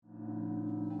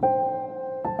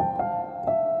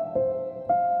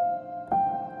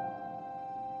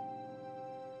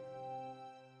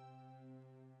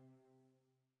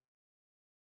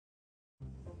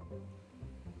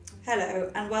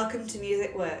welcome to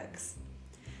Music Works.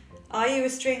 Are you a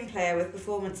string player with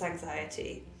performance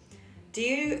anxiety? Do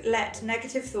you let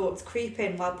negative thoughts creep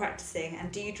in while practicing,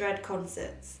 and do you dread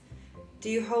concerts? Do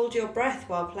you hold your breath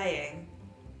while playing?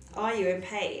 Are you in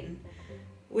pain?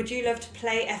 Would you love to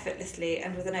play effortlessly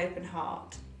and with an open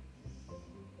heart?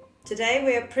 Today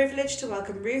we are privileged to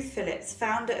welcome Ruth Phillips,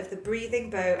 founder of The Breathing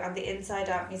Bow and The Inside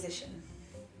Out Musician.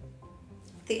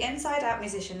 The Inside Out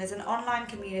Musician is an online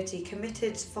community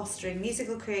committed to fostering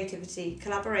musical creativity,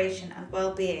 collaboration and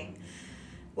well-being,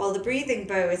 while The Breathing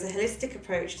Bow is a holistic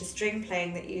approach to string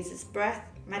playing that uses breath,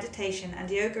 meditation and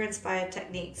yoga-inspired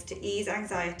techniques to ease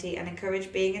anxiety and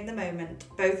encourage being in the moment,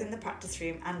 both in the practice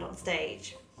room and on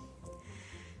stage.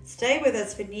 Stay with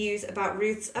us for news about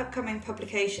Ruth's upcoming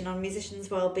publication on musicians'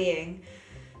 well-being,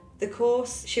 the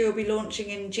course she will be launching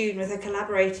in June with her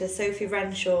collaborator Sophie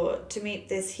Renshaw to meet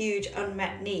this huge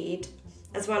unmet need,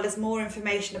 as well as more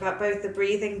information about both The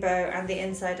Breathing Bow and The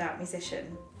Inside Out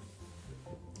Musician.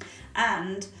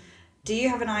 And do you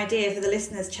have an idea for the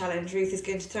listeners' challenge Ruth is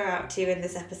going to throw out to you in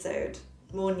this episode?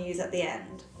 More news at the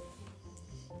end.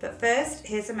 But first,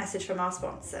 here's a message from our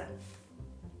sponsor.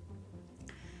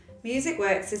 Music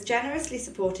Works is generously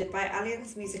supported by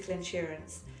Allianz Musical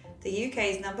Insurance, the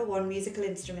UK's #1 musical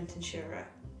instrument insurer.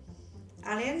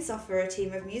 Allianz offer a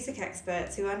team of music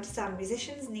experts who understand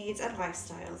musicians' needs and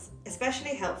lifestyles,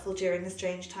 especially helpful during the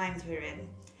strange times we're in.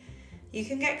 You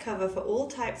can get cover for all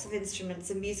types of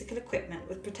instruments and musical equipment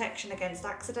with protection against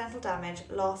accidental damage,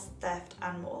 loss, theft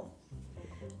and more.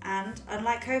 And,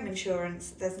 unlike home insurance,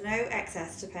 there's no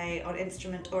excess to pay on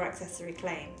instrument or accessory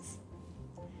claims.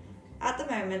 At the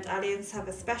moment, Allianz have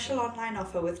a special online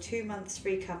offer with 2 months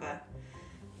free cover.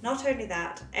 Not only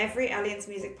that, every Allianz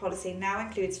music policy now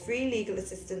includes free legal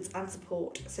assistance and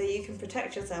support, so you can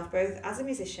protect yourself both as a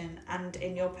musician and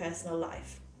in your personal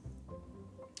life.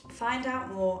 Find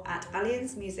out more at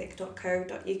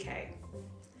allianzmusic.co.uk.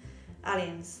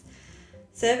 Allianz,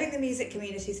 serving the music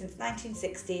community since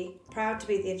 1960, proud to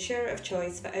be the insurer of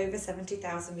choice for over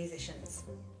 70,000 musicians.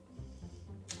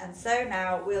 And so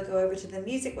now we'll go over to the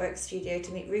Music Works studio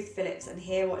to meet Ruth Phillips and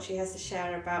hear what she has to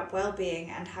share about well-being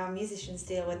and how musicians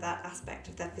deal with that aspect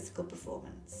of their physical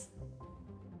performance.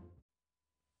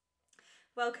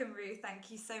 Welcome, Ruth.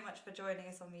 Thank you so much for joining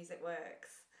us on Music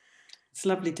Works. It's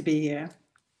lovely to be here.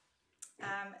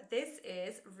 This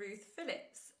is Ruth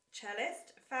Phillips,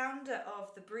 cellist, founder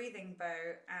of The Breathing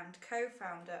Bow and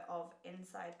co-founder of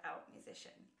Inside Out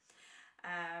Musician.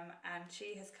 And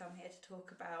she has come here to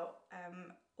talk about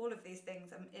all of these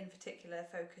things, and in particular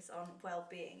focus on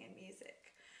well-being in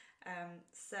music.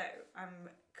 So I'm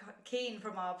keen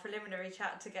from our preliminary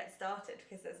chat to get started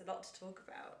because there's a lot to talk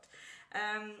about.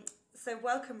 So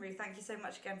welcome, Ruth. Thank you so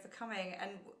much again for coming.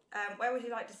 And where would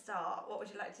you like to start? What would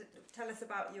you like to tell us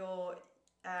about your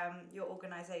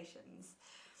organisations?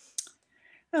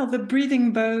 Well, the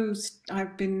Breathing Bows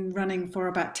I've been running for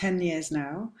about 10 years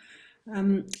now.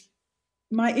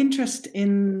 My interest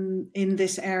in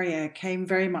this area came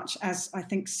very much, as I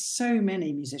think so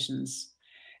many musicians'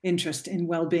 interest in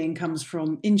well-being comes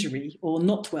from injury or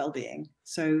not well-being.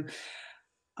 So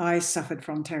I suffered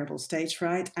from terrible stage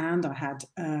fright and I had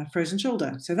a frozen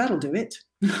shoulder. So that'll do it.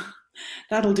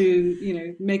 That'll do,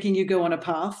 making you go on a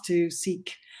path to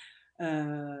seek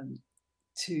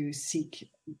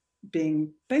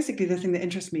being. Basically, the thing that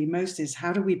interests me most is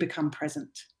how do we become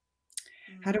present?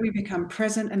 How do we become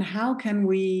present, and how can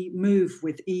we move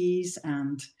with ease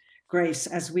and grace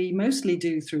as we mostly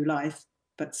do through life,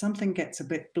 but something gets a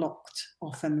bit blocked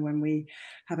often when we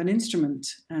have an instrument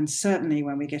and certainly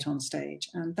when we get on stage.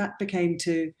 And that became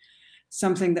to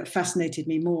something that fascinated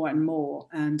me more and more.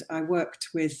 And I worked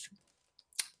with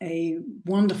a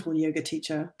wonderful yoga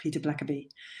teacher, Peter Blackaby,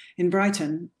 in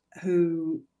Brighton,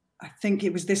 who I think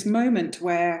it was this moment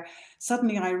where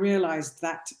suddenly I realized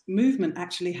that movement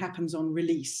actually happens on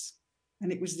release.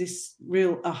 And it was this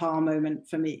real aha moment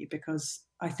for me, because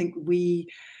I think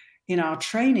in our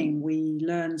training, we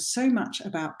learn so much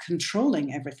about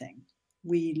controlling everything.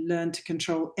 We learn to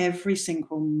control every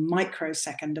single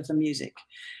microsecond of the music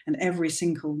and every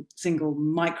single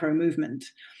micro movement.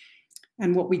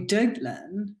 And what we don't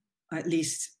learn, at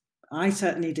least I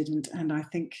certainly didn't, and I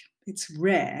think it's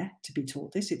rare to be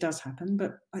taught this, it does happen,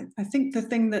 but I think the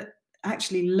thing that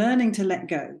actually learning to let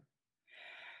go,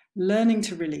 learning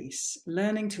to release,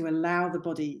 learning to allow the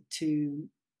body to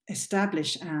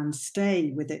establish and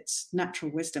stay with its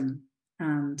natural wisdom,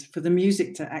 and for the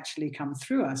music to actually come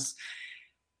through us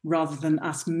rather than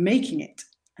us making it,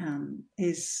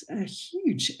 is a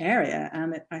huge area.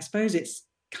 And I suppose it's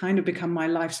kind of become my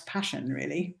life's passion,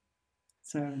 really.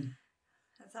 So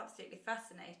that's absolutely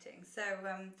fascinating. So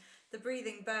the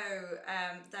breathing bow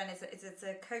then is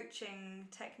a coaching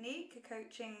technique, a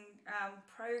coaching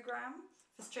program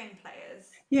for string players.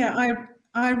 Yeah,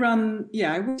 I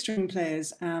work with string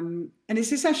players, and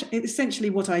it's essentially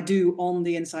what I do on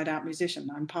the Inside Out Musician.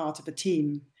 I'm part of a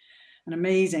team, an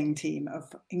amazing team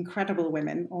of incredible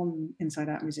women on Inside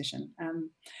Out Musician,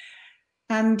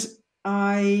 and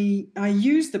I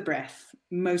use the breath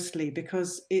mostly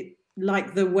because it,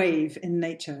 like the wave in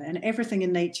nature, and everything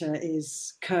in nature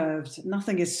is curved.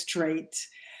 Nothing is straight.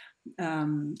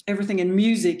 Everything in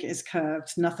music is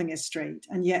curved. Nothing is straight,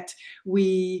 and yet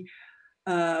we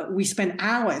spend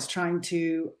hours trying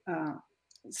to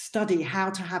study how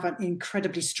to have an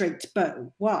incredibly straight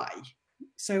bow. Why?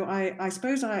 So I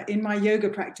suppose in my yoga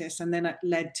practice, and then it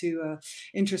led to an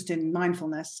interest in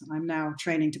mindfulness. I'm now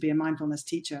training to be a mindfulness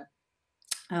teacher.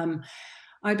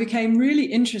 I became really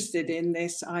interested in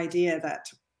this idea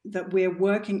that we're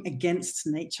working against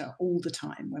nature all the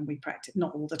time when we practice.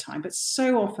 Not all the time, but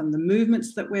so often the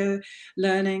movements that we're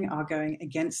learning are going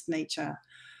against nature.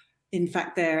 In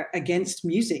fact, they're against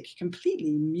music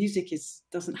completely. Music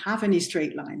doesn't have any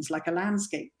straight lines like a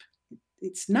landscape.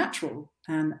 It's natural,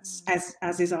 and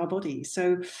as is our body.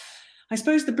 So I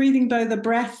suppose the breathing bow, the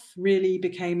breath, really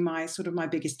became my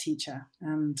biggest teacher,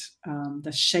 and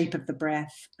the shape of the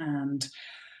breath, and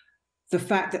the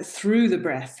fact that through the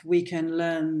breath we can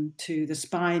learn to, the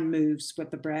spine moves with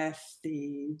the breath,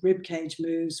 the rib cage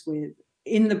moves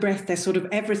in the breath. There's sort of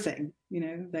everything,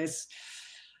 there's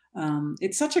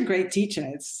it's such a great teacher.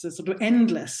 It's a sort of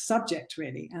endless subject,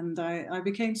 really, and I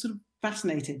became sort of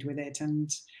fascinated with it.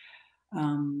 And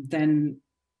then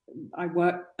I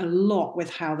work a lot with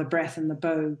how the breath and the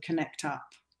bow connect up,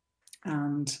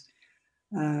 and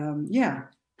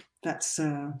that's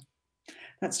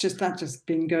just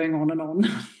been going on and on.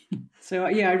 So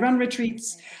I run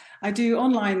retreats. I do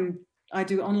online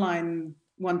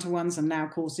one-to-ones and now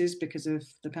courses because of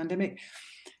the pandemic.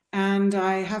 And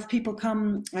I have people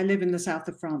come. I live in the south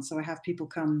of France, so I have people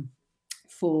come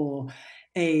for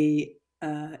a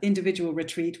individual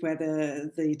retreat where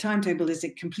the timetable is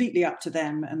completely up to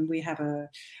them, and we have a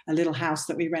little house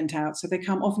that we rent out. So they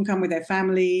often come with their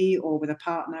family or with a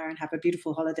partner and have a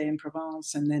beautiful holiday in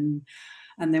Provence, and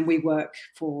then we work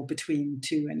for between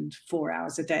 2 and 4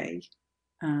 hours a day.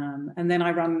 And then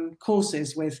I run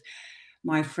courses with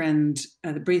my friend,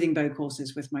 the breathing bow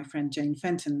courses with my friend Jane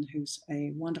Fenton, who's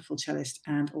a wonderful cellist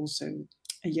and also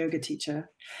a yoga teacher,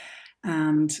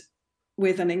 and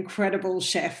with an incredible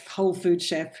chef, whole food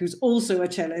chef, who's also a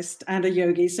cellist and a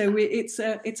yogi. So it's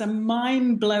a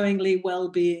mind-blowingly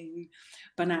well-being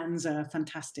bonanza,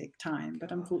 fantastic time.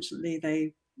 But unfortunately,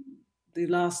 the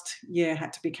last year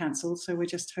had to be cancelled. So we're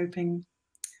just hoping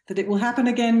that it will happen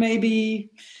again,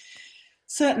 maybe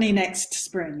certainly next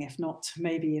spring, if not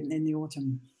maybe in the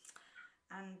autumn.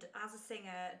 And as a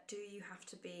singer, do you have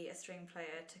to be a string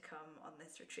player to come on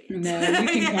this retreat? No, you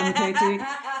can come, Katie.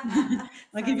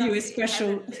 I'll give you a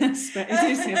special. It is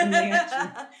heavenly,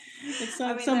 actually. It's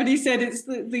like somebody said it's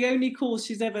the only course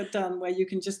she's ever done where you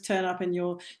can just turn up in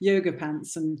your yoga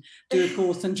pants and do a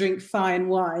course and drink fine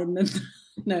wine. And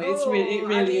no, it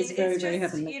really is very, very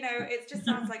heavenly. It just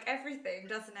sounds like everything,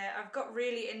 doesn't it? I've got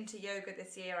really into yoga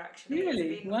this year, actually.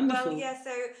 Really? Wonderful. Well, yeah,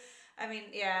 so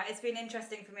it's been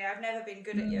interesting for me. I've never been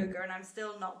good at yoga, and I'm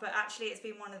still not, but actually it's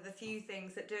been one of the few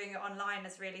things that doing it online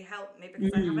has really helped me,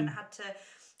 because I haven't had to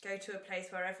go to a place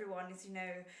where everyone is,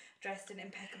 dressed in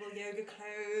impeccable yoga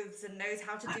clothes and knows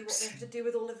how to do what they have to do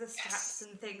with all of the steps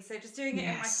and things. So just doing it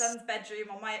in my son's bedroom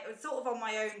on my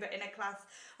own, but in a class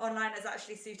online has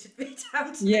actually suited me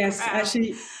down to Yes,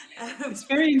 actually, it's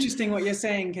very interesting what you're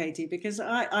saying, Katie, because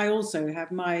I also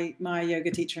have my yoga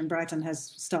teacher in Brighton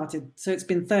has started. So it's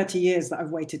been 30 years that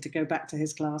I've waited to go back to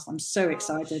his class. I'm so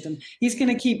excited, and he's going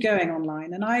to keep going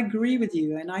online. And I agree with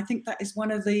you. And I think that is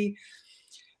one of the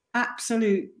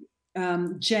absolute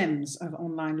gems of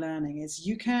online learning is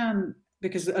you can,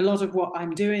 because a lot of what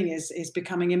I'm doing is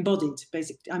becoming embodied.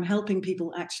 Basically, I'm helping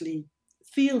people actually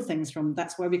feel things from,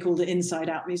 that's why we call it Inside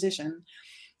Out Musician,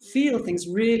 feel things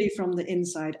really from the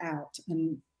inside out.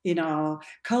 And in our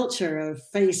culture of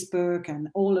Facebook and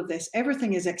all of this,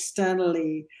 everything is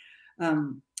externally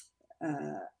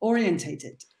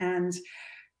orientated. And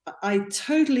I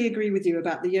totally agree with you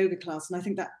about the yoga class, and I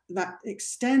think that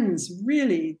extends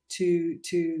really to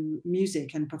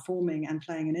music and performing and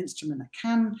playing an instrument.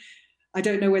 I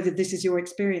don't know whether this is your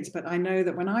experience, but I know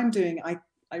that when I'm doing it,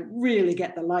 I really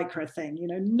get the lycra thing.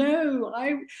 No,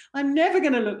 I'm never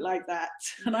going to look like that,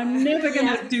 and I'm never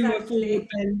going to do a forward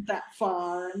bend that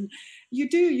far. And you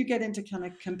get into kind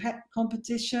of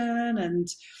competition,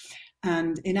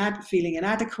 and feeling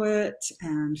inadequate,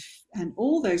 and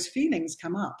all those feelings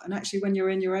come up. And actually, when you're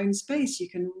in your own space, you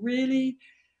can really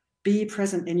be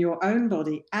present in your own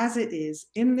body as it is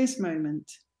in this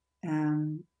moment,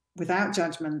 without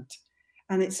judgment.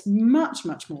 And it's much,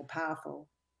 much more powerful.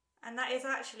 And that is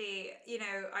actually,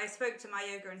 I spoke to my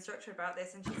yoga instructor about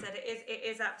this, and she said it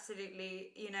is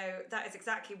absolutely, that is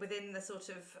exactly within the sort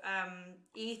of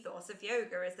ethos of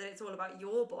yoga, is that it's all about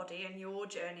your body and your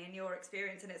journey and your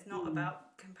experience, and it's not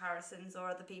about comparisons or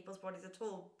other people's bodies at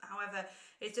all. However,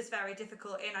 it's just very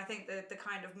difficult in, I think, the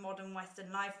kind of modern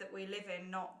Western life that we live in,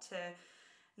 not to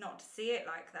see it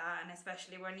like that, and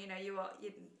especially when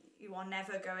you are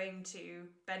never going to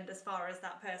bend as far as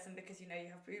that person because you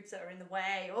have boobs that are in the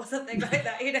way or something like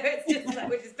that. It's just like,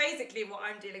 which is basically what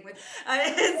I'm dealing with.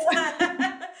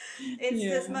 It's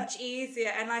just much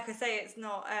easier, and like I say, it's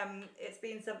not. It's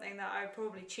been something that I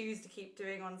probably choose to keep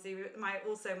doing on Zoom. My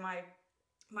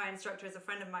instructor is a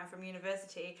friend of mine from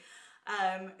university,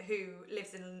 who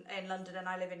lives in London, and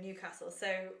I live in Newcastle,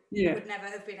 so would never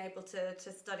have been able to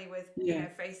study with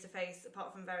face to face,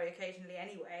 apart from very occasionally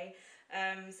anyway.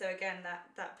 So again,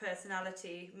 that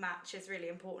personality match is really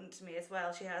important to me as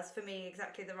well. She has, for me,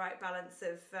 exactly the right balance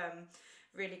of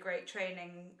really great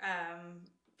training,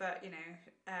 but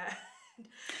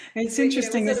it's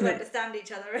interesting, we isn't it? Understand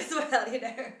each other as well,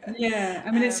 Yeah,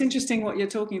 I mean, it's interesting what you're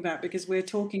talking about, because we're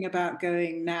talking about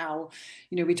going now.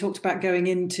 We talked about going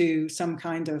into some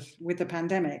kind of, with the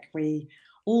pandemic, the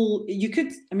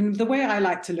way I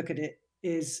like to look at it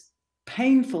is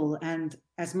painful and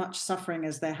as much suffering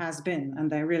as there has been,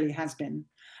 and there really has been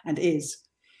and is.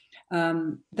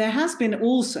 There has been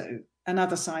also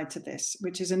another side to this,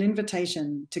 which is an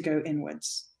invitation to go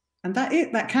inwards, and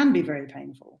that can be very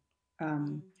painful.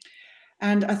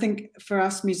 And I think for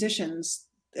us musicians,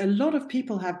 a lot of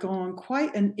people have gone on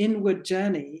quite an inward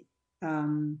journey,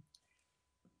 and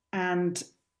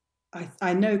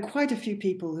I know quite a few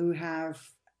people who have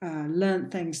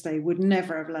learned things they would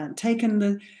never have learned,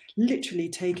 literally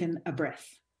taken a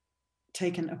breath,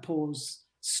 taken a pause,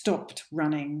 stopped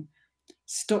running,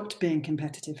 stopped being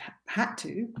competitive, had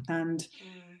to, and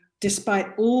despite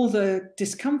all the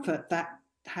discomfort that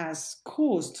has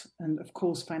caused, and of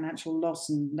course financial loss,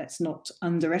 and let's not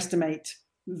underestimate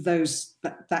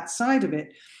that side of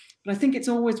it, but I think it's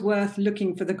always worth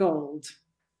looking for the gold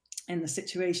in the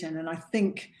situation. And I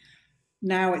think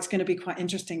now it's going to be quite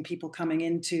interesting, people coming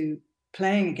into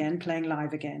playing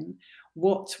live again.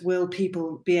 What will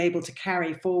people be able to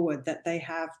carry forward that they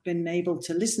have been able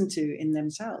to listen to in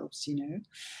themselves,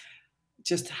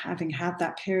 just having had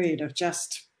that period of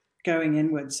just going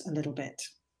inwards a little bit.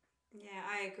 Yeah,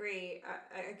 I agree.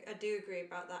 I do agree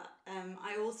about that.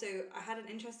 I had an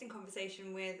interesting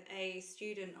conversation with a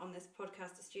student on this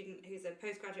podcast, a student who's a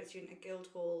postgraduate student at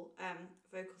Guildhall,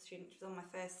 vocal student. She was on my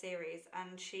first series,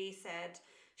 and she said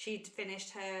she'd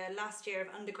finished her last year of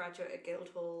undergraduate at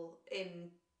Guildhall in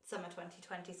summer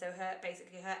 2020. So her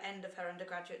end of her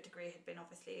undergraduate degree had been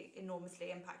obviously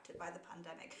enormously impacted by the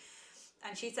pandemic.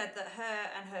 And she said that her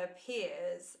and her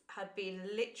peers had been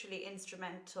literally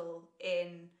instrumental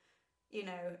in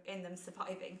them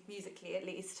surviving, musically at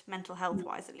least, mental health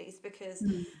wise at least, because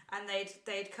and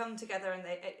they'd come together, and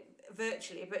they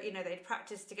virtually, but they'd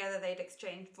practiced together, they'd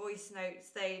exchanged voice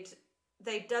notes,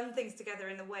 they'd done things together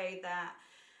in a way that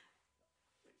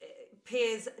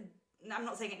peers, I'm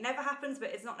not saying it never happens, but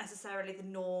it's not necessarily the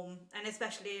norm, and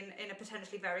especially in a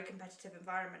potentially very competitive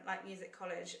environment like music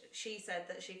college. She said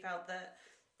that she felt that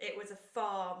it was a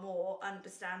far more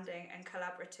understanding and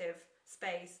collaborative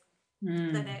space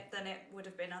than it would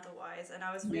have been otherwise. And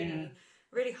I was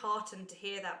really heartened to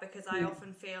hear that, because I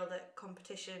often feel that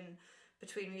competition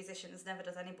between musicians never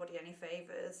does anybody any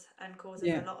favors, and causes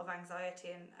a lot of anxiety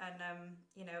and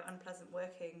unpleasant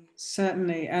working.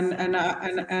 Certainly,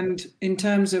 and in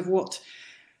terms of what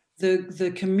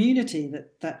the community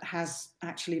that has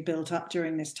actually built up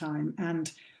during this time.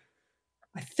 And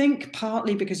I think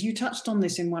partly because you touched on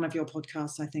this in one of your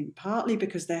podcasts, I think partly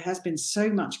because there has been so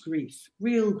much grief,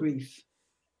 real grief,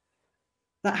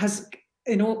 that has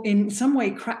in some way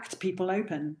cracked people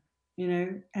open,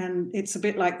 and it's a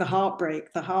bit like the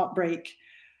heartbreak. The heartbreak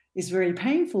is very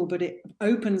painful, but it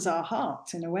opens our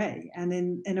heart in a way. And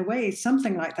in a way,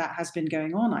 something like that has been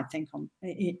going on, I think,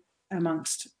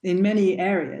 in many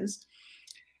areas.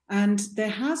 And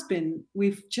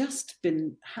we've just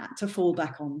had to fall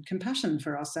back on compassion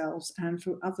for ourselves and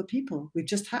for other people. We've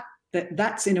just had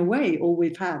that's in a way all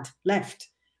we've had left.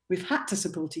 We've had to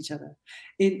support each other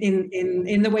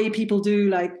in the way people do,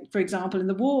 like, for example, in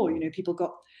the war, people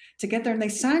got together and they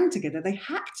sang together. They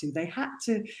had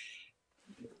to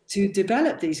to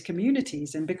develop these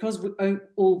communities. And because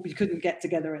we couldn't get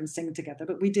together and sing together,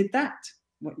 but we did that.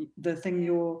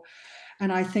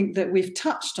 And I think that we've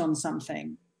touched on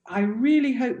something. I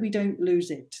really hope we don't lose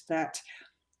it, that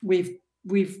we've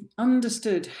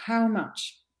understood how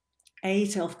much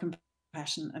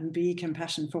self-compassion and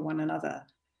compassion for one another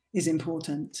is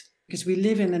important, because we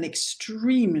live in an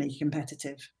extremely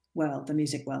competitive world, the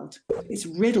music world. It's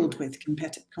riddled with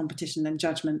competition and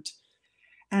judgment.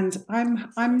 And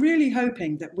I'm really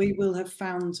hoping that we will have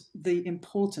found the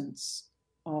importance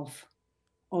of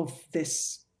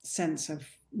this sense of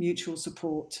mutual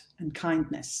support and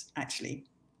kindness, actually.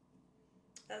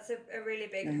 That's a really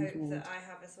big hope that I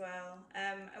have as well.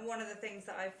 And one of the things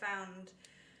that I've found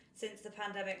since the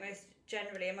pandemic, most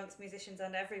generally amongst musicians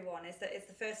and everyone, is that it's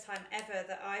the first time ever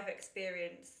that I've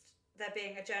experienced there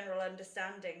being a general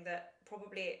understanding that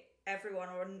probably everyone,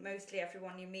 or mostly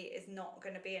everyone you meet, is not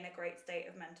going to be in a great state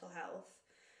of mental health.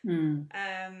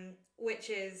 Which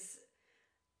is,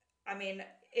 I mean,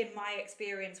 in my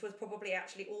experience, was probably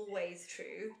actually always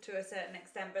true to a certain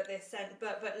extent, but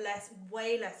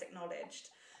way less acknowledged.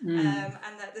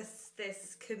 And that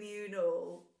this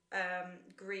communal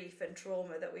grief and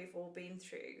trauma that we've all been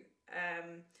through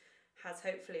has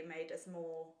hopefully made us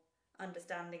more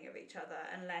understanding of each other,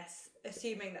 and less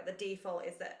assuming that the default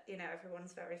is that, you know,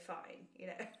 everyone's very fine, you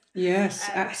know. Yes,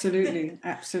 absolutely.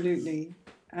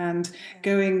 And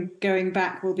going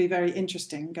back will be very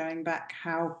interesting. Going back,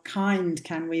 how kind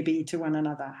can we be to one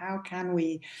another? How can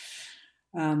we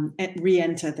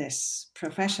re-enter this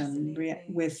profession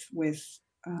with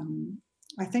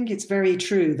I think it's very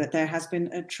true that there has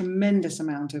been a tremendous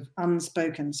amount of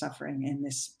unspoken suffering in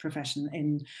this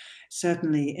profession,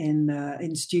 certainly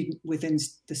within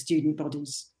the student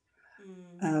bodies,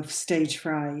 of stage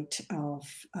fright, of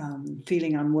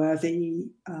feeling unworthy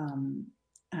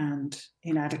and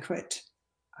inadequate.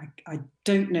 I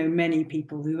don't know many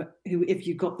people who, if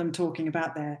you got them talking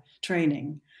about their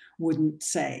training, wouldn't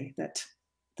say that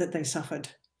they suffered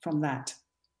from that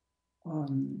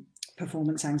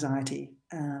performance anxiety,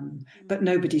 but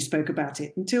nobody spoke about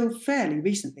it until fairly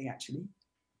recently, actually.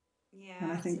 Yeah,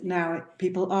 and I think now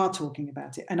people are talking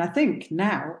about it, and I think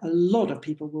now a lot of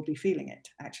people will be feeling it,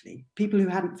 actually, people who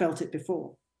hadn't felt it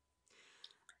before.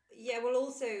 Yeah, well,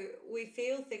 also we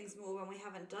feel things more when we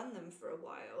haven't done them for a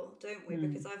while, don't we?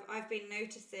 Because I've been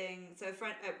noticing. So a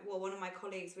friend, one of my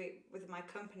colleagues with my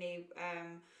company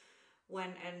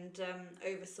went and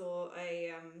oversaw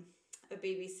a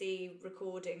BBC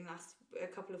recording a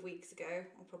couple of weeks ago,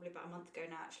 or probably about a month ago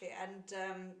now, actually, and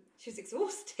she was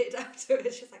exhausted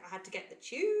afterwards. She was like, I had to get the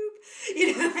tube,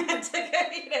 you know, I had to go,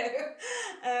 you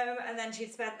know, and then she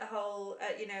spent the whole,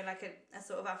 you know, like a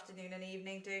sort of afternoon and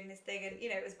evening doing this thing, and, you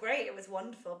know, it was great, it was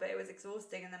wonderful, but it was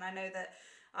exhausting. And then I know that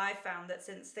I found that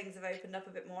since things have opened up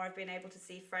a bit more, I've been able to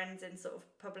see friends in sort of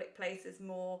public places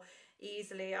more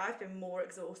easily. I've been more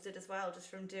exhausted as well just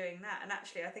from doing that, and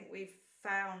actually I think we've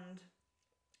found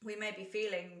we may be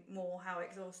feeling more how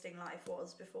exhausting life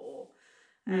was before,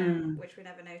 which we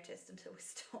never noticed until we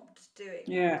stopped doing.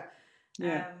 Yeah.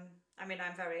 I mean,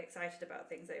 I'm very excited about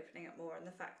things opening up more, and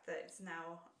the fact that it's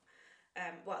now,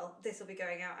 well, this will be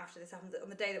going out after this happens. On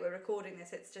the day that we're recording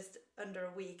this, it's just under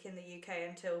a week in the UK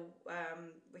until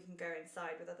we can go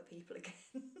inside with other people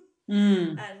again.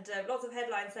 And lots of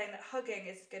headlines saying that hugging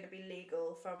is going to be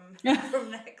legal from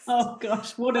next. Oh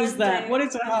gosh, what Monday. Is that? What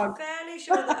is a hug? I'm fairly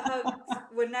sure that hugs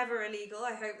were never illegal.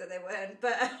 I hope that they weren't,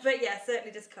 but yeah,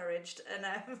 certainly discouraged. And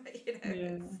you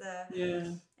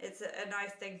know, it's a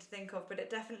nice thing to think of, but it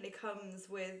definitely comes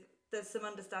with. There's some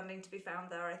understanding to be found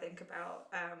there, I think, about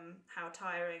how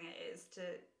tiring it is to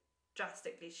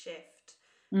drastically shift.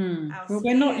 Well,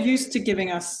 we're not used to giving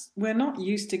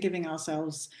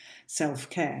ourselves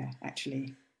self-care,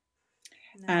 actually.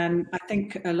 No. And I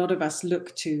think a lot of us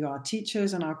look to our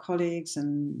teachers and our colleagues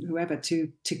and whoever to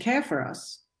care for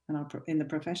us in the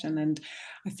profession. And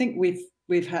I think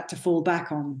we've had to fall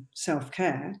back on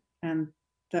self-care, and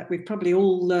that we've probably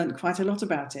all learned quite a lot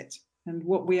about it, and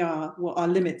what our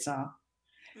limits are,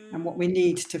 and what we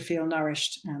need to feel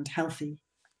nourished and healthy.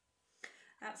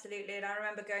 Absolutely. And I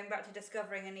remember going back to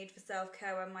discovering a need for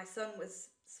self-care when my son was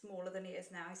smaller than he is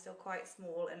now. He's still quite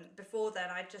small, and before then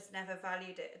I just never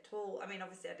valued it at all. I mean,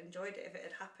 obviously I'd enjoyed it if it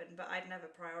had happened, but I'd never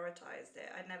prioritized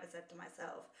it. I'd never said to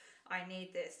myself, I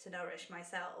need this to nourish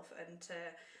myself and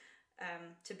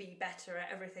to be better at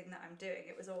everything that I'm doing.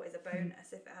 It was always a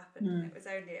bonus if it happened. And it was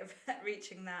only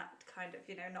reaching that kind of,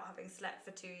 you know, not having slept for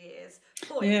 2 years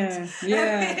point. Yeah.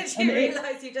 You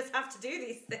realise you just have to do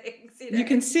these things. You know? You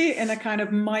can see it in a kind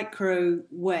of micro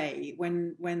way.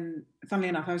 When funnily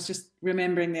enough, I was just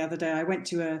remembering the other day, I went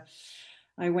to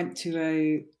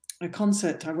a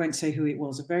concert. I won't say who it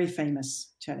was, a very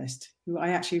famous cellist who I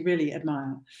actually really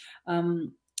admire.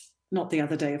 Not the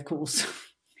other day, of course,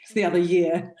 the other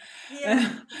year.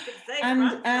 Yeah,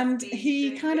 and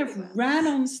he kind of ran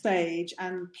on stage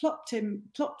and plopped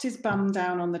his bum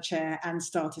down on the chair and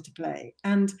started to play.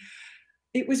 And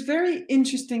it was very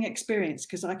interesting experience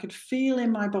because I could feel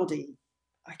in my body,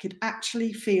 I could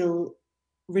actually feel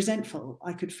resentful.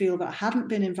 I could feel that I hadn't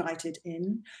been invited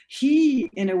in. He,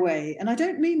 in a way, and I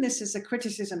don't mean this as a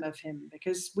criticism of him,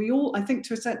 because we all, I think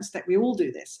to a certain extent, we all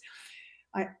do this.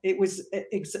 It was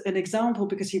an example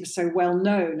because he was so well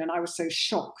known and I was so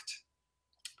shocked.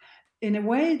 In a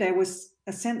way, there was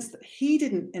a sense that he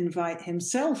didn't invite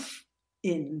himself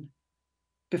in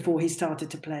before he started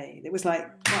to play. It was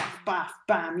like, baff, baff,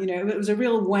 bam, you know, it was a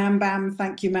real wham, bam,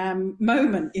 thank you, ma'am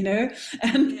moment, you know.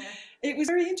 And it was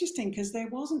very interesting because there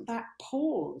wasn't that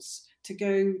pause to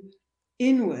go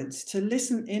inwards, to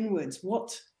listen inwards.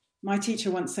 What my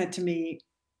teacher once said to me,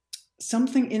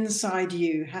 something inside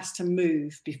you has to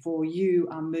move before you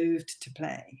are moved to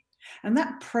play. And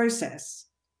that process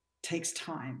takes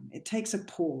time. It takes a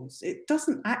pause. It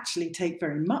doesn't actually take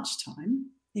very much time.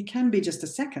 It can be just a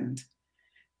second,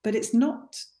 but it's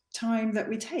not time that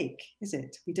we take, is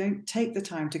it? We don't take the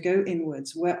time to go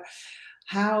inwards. What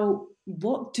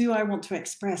do I want to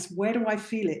express? Where do I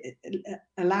feel it?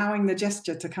 Allowing the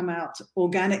gesture to come out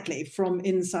organically from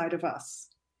inside of us.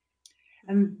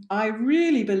 And I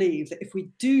really believe that if we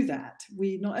do that,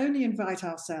 we not only invite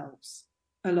ourselves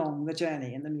along the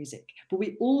journey in the music, but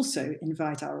we also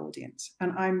invite our audience.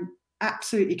 And I'm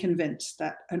absolutely convinced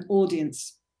that an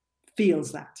audience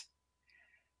feels that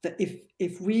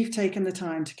if we've taken the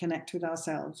time to connect with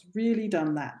ourselves, really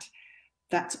done that,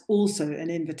 that's also an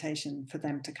invitation for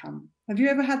them to come. Have you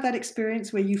ever had that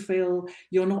experience where you feel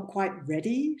you're not quite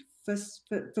ready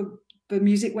for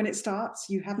music when it starts?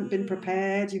 You haven't been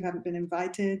prepared, you haven't been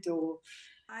invited, or...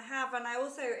 I have, and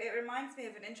it reminds me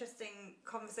of an interesting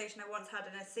conversation I once had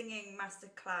in a singing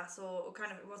masterclass, or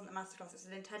kind of, it wasn't a masterclass, it was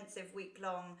an intensive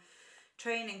week-long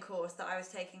training course that I was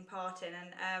taking part in.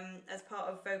 And as part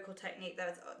of vocal technique,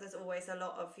 there's always a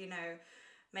lot of, you know,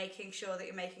 making sure that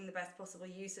you're making the best possible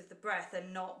use of the breath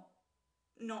and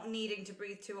not needing to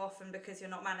breathe too often because you're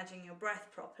not managing your breath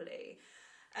properly.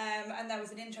 And there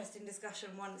was an interesting discussion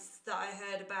once that I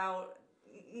heard about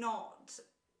not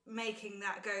making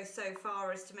that go so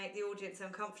far as to make the audience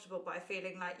uncomfortable by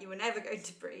feeling like you were never going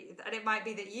to breathe. And it might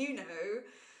be that you know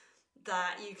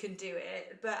that you can do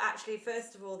it, but actually,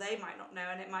 first of all, they might not know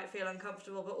and it might feel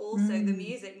uncomfortable, but also the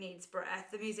music needs breath.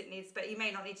 The music needs, but you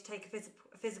may not need to take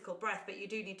a physical breath, but you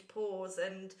do need to pause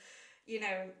and, you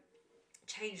know,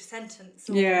 change sentence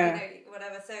or, you know,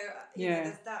 whatever. So you know,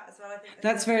 there's that as well. I think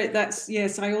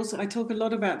yes. I talk a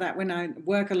lot about that when I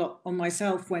work a lot on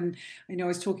myself, when, you know, I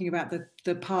was talking about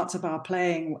the parts of our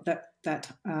playing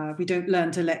that we don't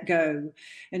learn to let go.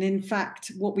 And in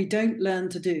fact, what we don't learn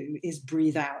to do is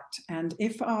breathe out. And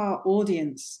if our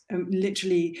audience,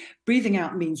 literally breathing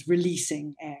out means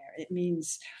releasing air. It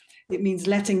means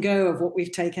letting go of what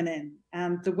we've taken in.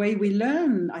 And the way we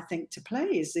learn, I think, to play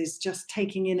is just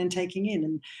taking in and taking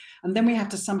in. And then we have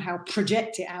to somehow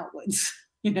project it outwards,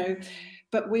 you know.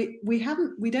 But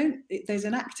there's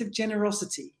an act of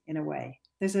generosity in a way.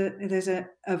 There's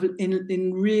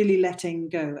in really letting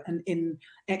go and in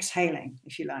exhaling,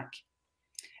 if you like.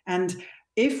 And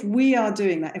if we are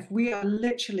doing that, if we are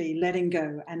literally letting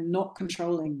go and not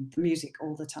controlling the music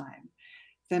all the time,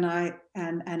 then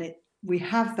we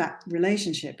have that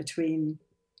relationship between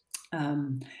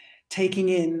taking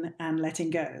in and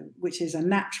letting go, which is a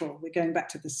natural. We're going back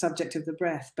to the subject of the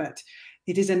breath, but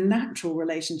it is a natural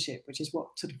relationship, which is what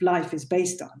sort of life is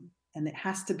based on, and it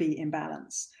has to be in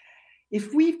balance.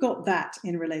 If we've got that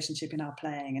in relationship in our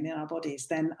playing and in our bodies,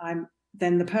 then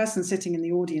the person sitting in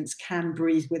the audience can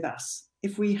breathe with us.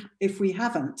 If we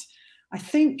haven't, I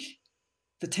think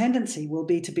the tendency will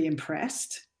be to be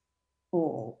impressed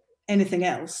or anything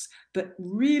else, but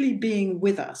really being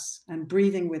with us and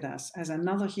breathing with us as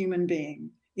another human being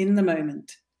in the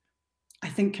moment, I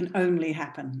think can only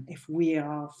happen if we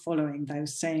are following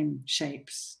those same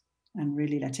shapes and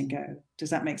really letting go.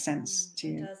 Does that make sense to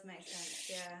you? It does make sense,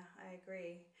 yeah, I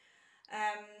agree.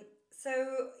 So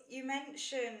you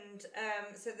mentioned,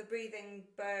 so the breathing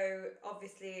bow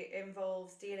obviously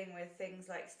involves dealing with things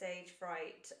like stage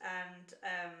fright and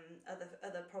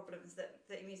other problems that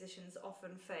musicians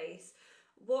often face.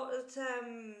 What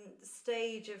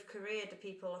stage of career do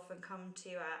people often come to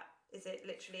you at? Is it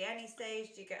literally any stage?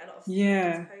 Do you get a lot of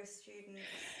students, post-students?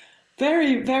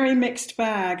 Very, very mixed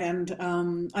bag, and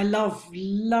I love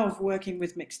working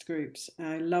with mixed groups.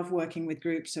 I love working with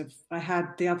groups of. I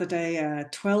had the other day a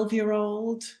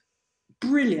 12-year-old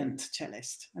brilliant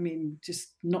cellist. I mean,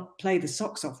 just not play the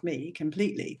socks off me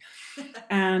completely.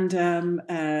 And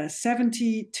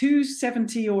 70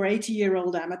 or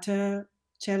 80-year-old amateur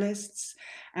cellists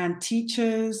and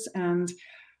teachers. And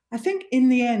I think in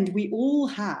the end, we all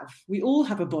have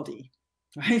a body,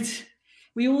 right?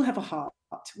 We all have a heart.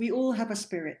 We all have a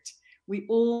spirit. We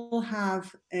all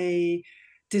have a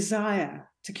desire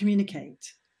to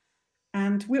communicate.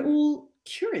 And we're all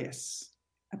curious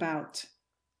about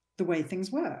the way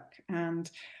things work. And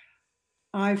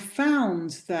I've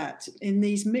found that in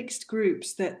these mixed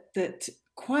groups that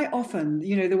quite often,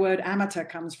 you know, the word amateur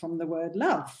comes from the word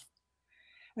love.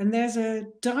 And there's a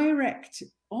direct,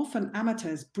 often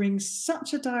amateurs bring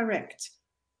such a direct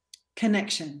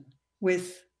connection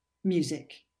with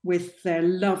music, with their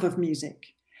love of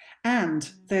music.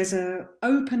 And there's an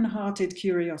open-hearted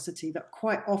curiosity that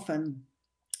quite often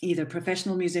either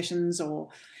professional musicians or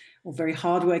very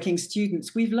hardworking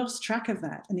students, we've lost track of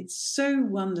that. And it's so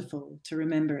wonderful to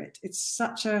remember it. It's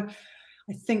I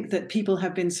think that people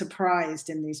have been surprised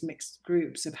in these mixed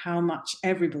groups of how much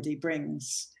everybody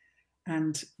brings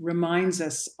and reminds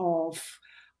us of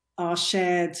our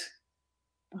shared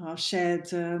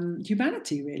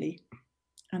humanity, really.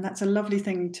 And that's a lovely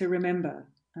thing to remember.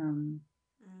 Absolutely.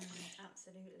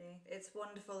 It's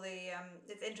wonderful.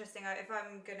 It's interesting. If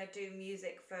I'm going to do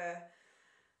music for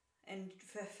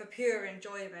pure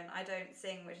enjoyment, I don't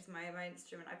sing, which is my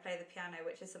instrument. I play the piano,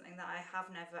 which is something that I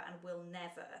have never and will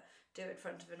never do in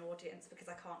front of an audience, because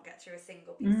I can't get through a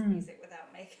single piece of music without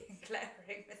making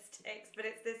glaring mistakes. But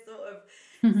it's this sort of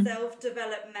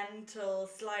self-developmental,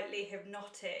 slightly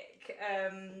hypnotic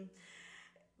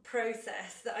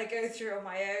process that I go through on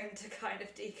my own to kind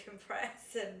of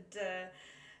decompress and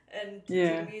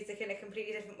do music in a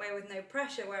completely different way with no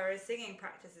pressure, whereas singing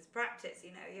practice is practice.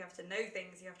 You know, you have to know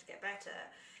things, you have to get better,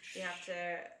 you have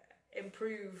to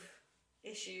improve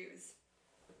issues.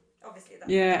 Obviously,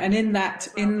 that's and in that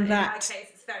in my case,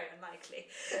 it's very unlikely.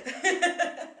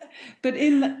 But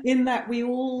in that we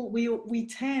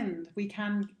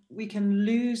can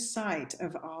lose sight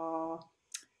of our.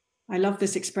 I love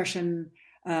this expression,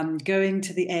 going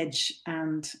to the edge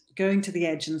and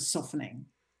softening.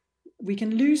 We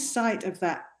can lose sight of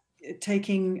that,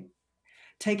 taking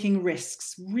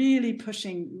risks, really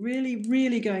pushing,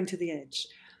 really going to the edge,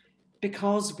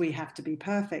 because we have to be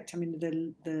perfect. I mean,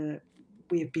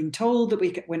 we have been told that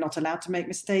we're not allowed to make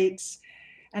mistakes,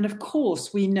 and of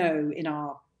course we know in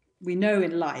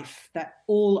life that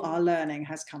all our learning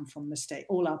has come from mistake.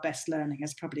 All our best learning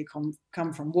has probably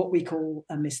come from what we call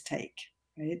a mistake,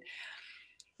 right?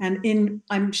 And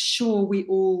I'm sure we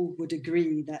all would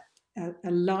agree that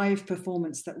a live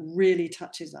performance that really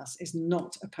touches us is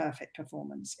not a perfect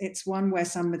performance. It's one where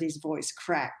somebody's voice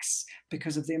cracks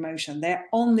because of the emotion. They're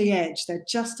on the edge. They're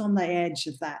just on the edge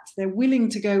of that. They're willing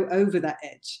to go over that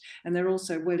edge, and they're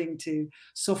also willing to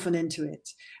soften into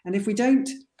it. And if we don't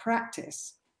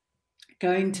practice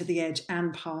going to the edge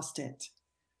and past it,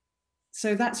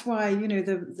 so that's why, you know,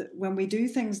 when we do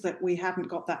things that we haven't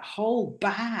got that whole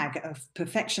bag of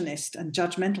perfectionist and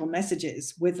judgmental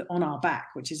messages on our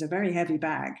back, which is a very heavy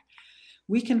bag,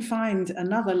 we can find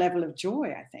another level of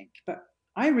joy, I think. But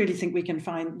I really think we can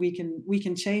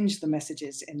change the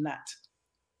messages in that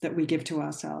we give to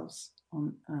ourselves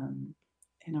in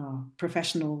our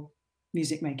professional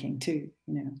music making too.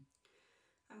 You know,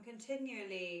 I'm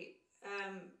continually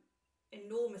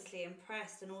enormously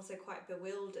impressed and also quite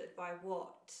bewildered by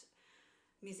what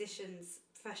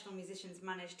professional musicians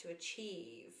manage to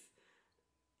achieve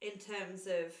in terms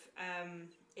of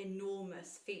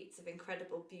enormous feats of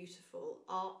incredible, beautiful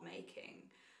art making,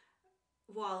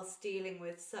 whilst dealing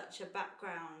with such a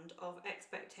background of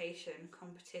expectation,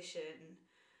 competition,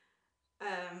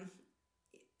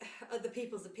 other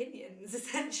people's opinions,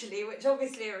 essentially, which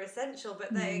obviously are essential,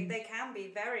 but they can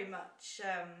be very much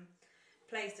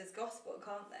placed as gospel,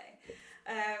 can't they?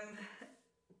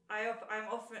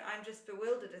 I'm just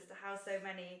bewildered as to how so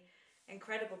many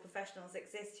incredible professionals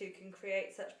exist who can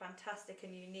create such fantastic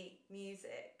and unique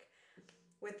music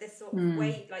with this sort of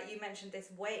weight, like you mentioned,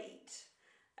 this weight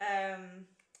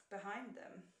behind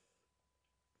them.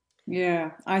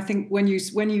 Yeah, I think when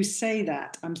you say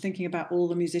that, I'm thinking about all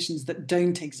the musicians that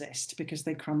don't exist because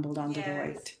they crumbled under the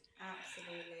weight.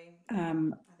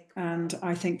 Absolutely. And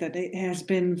I think that it has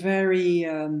been very,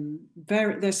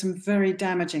 there's some very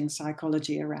damaging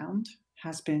psychology around,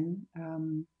 has been.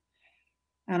 And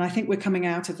I think we're coming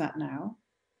out of that now.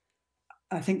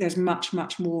 I think there's much,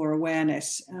 much more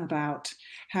awareness about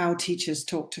how teachers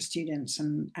talk to students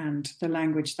and the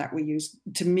language that we use.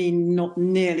 To me, not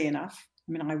nearly enough.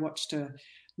 I mean, I watched a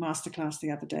masterclass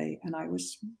the other day and I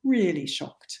was really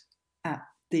shocked at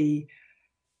the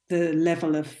the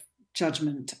level of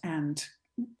judgment and,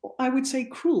 I would say,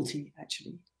 cruelty,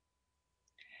 actually.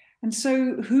 And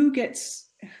so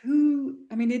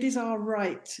I mean, it is our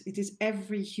right, it is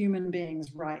every human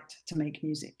being's right to make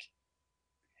music.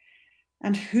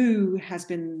 And who has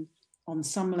been on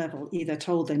some level either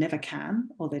told they never can,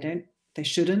 or they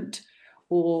shouldn't,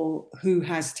 or who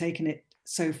has taken it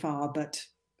so far but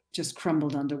just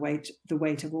crumbled under the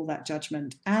weight of all that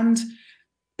judgment, and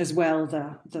as well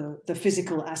the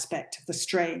physical aspect of the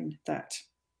strain that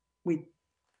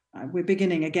we're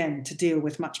beginning again to deal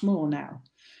with much more now.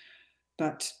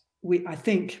 But I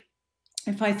think,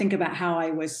 if I think about how I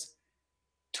was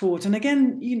taught, and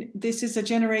again, this is a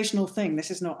generational thing.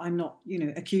 I'm not,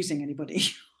 accusing anybody,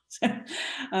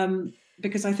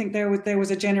 because I think there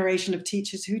was a generation of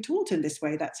teachers who taught in this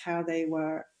way. That's how they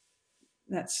were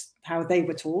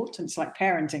taught, and it's like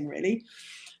parenting, really.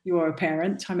 You are a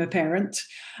parent. I'm a parent.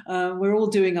 We're all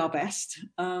doing our best.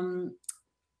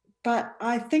 But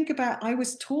I think I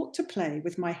was taught to play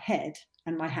with my head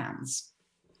and my hands.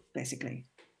 Basically,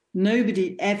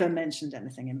 nobody ever mentioned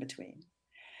anything in between.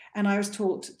 And I was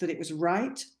taught that it was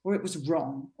right or it was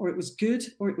wrong, or it was good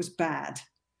or it was bad.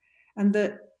 And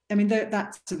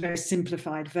that's a very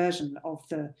simplified version of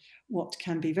what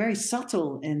can be very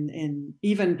subtle in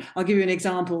even, I'll give you an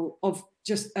example of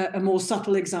just a more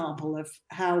subtle example of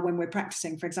how, when we're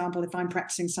practicing, for example, if I'm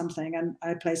practicing something and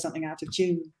I play something out of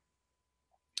tune,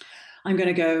 I'm going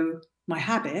to go, my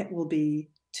habit will be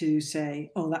to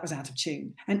say, oh, that was out of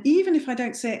tune. And even if I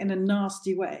don't say it in a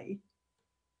nasty way,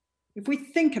 if we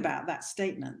think about that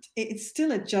statement, it's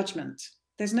still a judgment.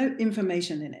 There's no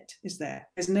information in it, is there?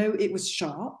 There's no, it was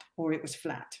sharp or it was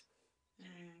flat.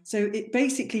 So it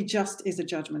basically just is a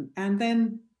judgment. And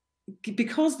then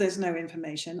because there's no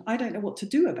information, I don't know what to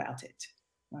do about it,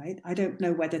 right? I don't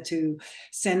know whether to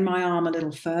send my arm a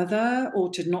little further or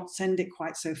to not send it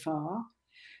quite so far.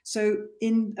 So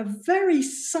in a very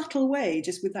subtle way,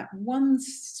 just with that one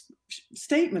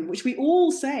statement, which we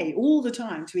all say all the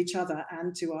time to each other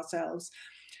and to ourselves,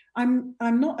 I'm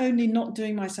not only not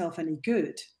doing myself any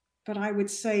good, but I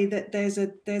would say that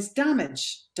there's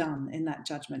damage done in that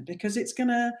judgment, because it's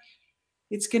gonna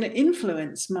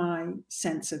influence my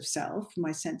sense of self,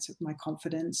 my sense of my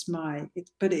confidence,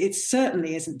 but it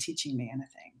certainly isn't teaching me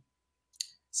anything.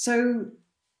 So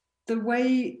the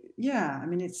way, I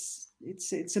mean, it's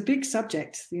a big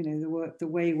subject, the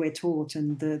way we're taught,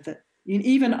 and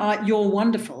even you're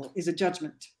wonderful is a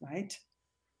judgment, right?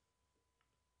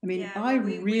 I mean, I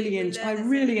really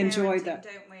enjoyed that,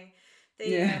 don't we?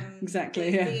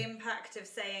 Exactly. The impact of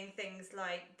saying things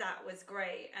like "that was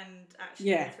great" and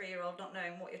actually a 3-year-old not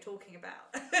knowing what you're talking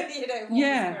about. What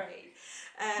was great.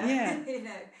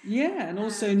 And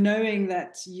also knowing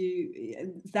that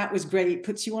that was great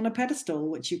puts you on a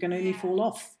pedestal, which you can only fall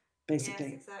off,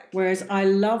 basically. Yes, exactly. Whereas I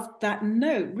loved that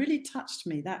note, really touched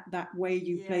me. That way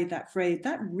you played that phrase,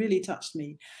 that really touched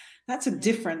me. That's a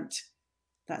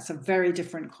very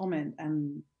different comment.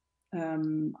 And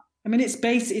I mean, it's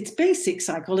basic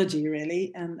psychology,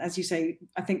 really. And as you say,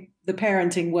 I think the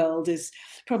parenting world is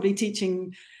probably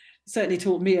certainly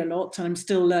taught me a lot, and I'm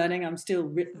still learning. I'm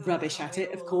still rubbish at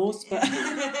it, of course, but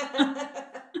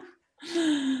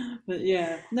but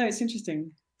no, it's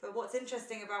interesting. But what's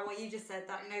interesting about what you just said,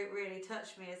 that note really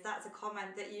touched me, is that's a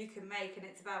comment that you can make, and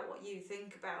it's about what you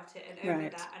think about it, and only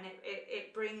that, and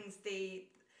it brings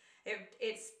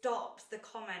it stops the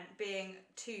comment being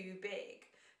too big,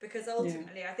 because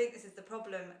ultimately I think this is the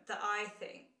problem that I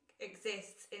think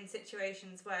exists in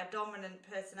situations where dominant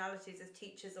personalities as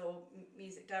teachers or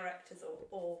music directors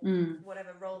or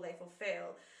whatever role they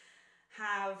fulfill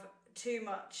have too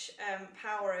much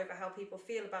power over how people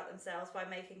feel about themselves by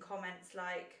making comments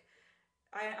like,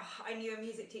 I knew a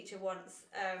music teacher once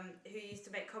who used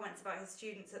to make comments about his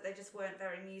students that they just weren't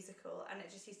very musical, and it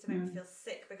just used to make me feel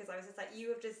sick, because I was just like, you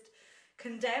have just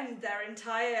condemned their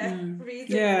entire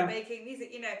reason for making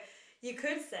music. You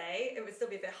could say, it would still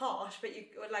be a bit harsh, but you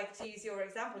would, like, to use your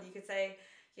example, you could say,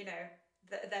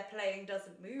 that their playing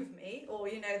doesn't move me, or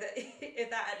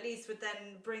that at least would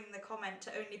then bring the comment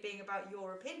to only being about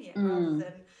your opinion rather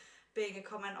than being a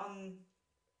comment on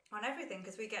everything,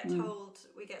 because we get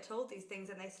told these things,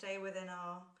 and they stay within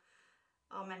our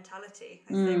mentality,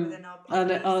 they stay within our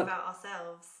beliefs about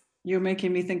ourselves. You're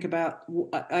making me think about,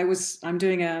 I'm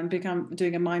doing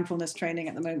a mindfulness training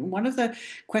at the moment. One of the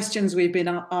questions we've been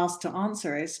asked to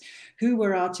answer is, who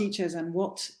were our teachers, and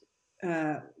who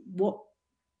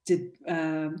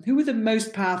were the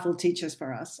most powerful teachers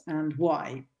for us, and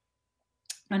why?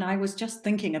 And I was just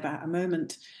thinking about a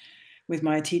moment with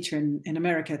my teacher in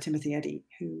America, Timothy Eddy,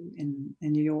 who in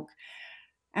New York.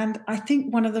 And I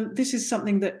think this is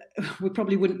something that we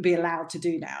probably wouldn't be allowed to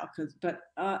do now, but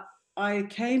I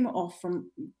came off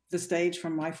from the stage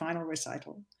from my final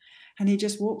recital, and he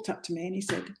just walked up to me and he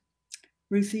said,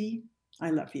 "Ruthie, I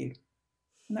love you."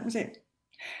 And that was it.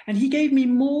 And he gave me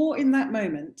more in that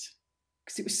moment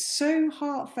because it was so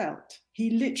heartfelt.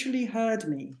 He literally heard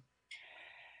me.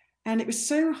 And it was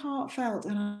so heartfelt.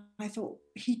 And I thought,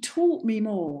 he taught me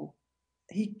more.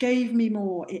 He gave me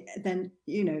more than,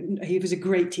 he was a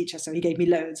great teacher, so he gave me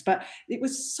loads. But it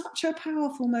was such a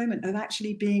powerful moment of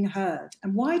actually being heard.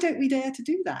 And why don't we dare to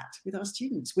do that with our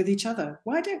students, with each other?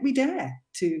 Why don't we dare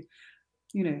to,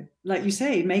 like you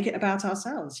say, make it about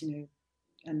ourselves,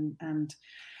 and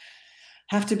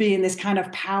have to be in this kind of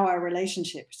power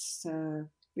relationships,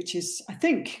 which is, I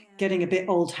think, getting a bit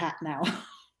old hat now.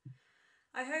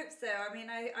 I hope so. I mean,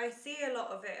 I see a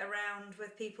lot of it around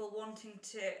with people wanting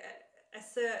to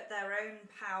assert their own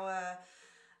power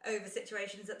over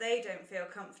situations that they don't feel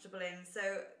comfortable in. So,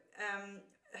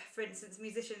 for instance,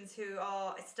 musicians who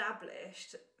are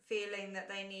established feeling that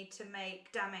they need to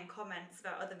make damning comments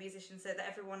about other musicians so that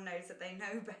everyone knows that they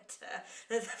know better.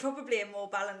 There's probably a more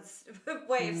balanced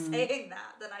way of saying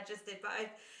that than I just did, but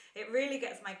it really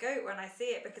gets my goat when I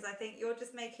see it, because I think you're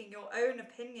just making your own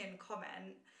opinion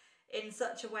comment in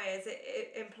such a way as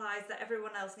it implies that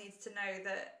everyone else needs to know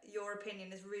that your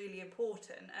opinion is really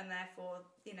important, and therefore,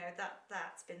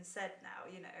 that's been said now,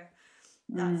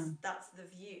 that's the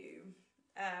view.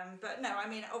 But no, I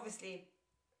mean, obviously,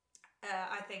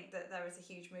 I think that there is a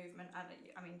huge movement, and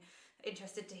I mean,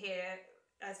 interested to hear,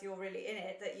 as you're really in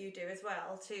it, that you do as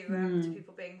well, to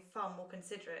people being far more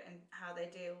considerate in how they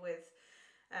deal with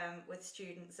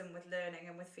students and with learning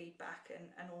and with feedback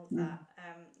and all of that.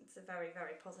 It's a very,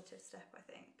 very positive step, I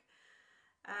think.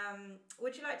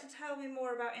 Would you like to tell me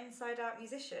more about Inside Out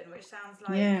Musician, which sounds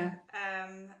like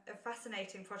a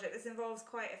fascinating project? This involves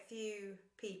quite a few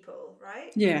people,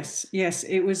 right? Yes.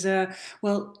 It was,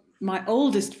 my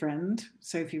oldest friend,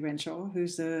 Sophie Renshaw,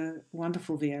 who's a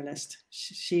wonderful violist.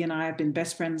 She and I have been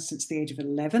best friends since the age of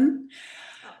 11.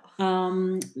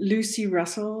 Lucy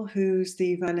Russell, who's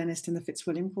the violinist in the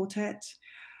Fitzwilliam Quartet,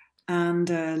 and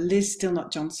Liz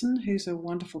Stillnut-Johnson, who's a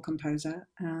wonderful composer,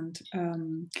 and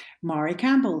Mari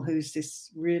Campbell, who's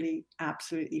this really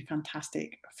absolutely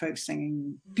fantastic folk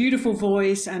singing, beautiful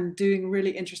voice and doing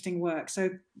really interesting work.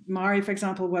 So Mari, for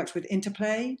example, works with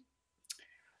Interplay,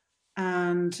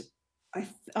 and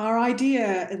our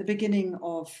idea at the beginning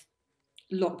of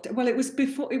lockdown, well, it was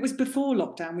before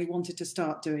lockdown, we wanted to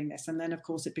start doing this, and then of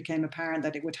course it became apparent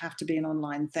that it would have to be an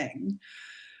online thing,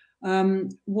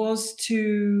 was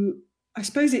to, I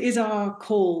suppose it's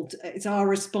our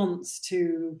response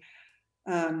to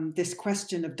this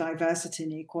question of diversity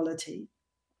and equality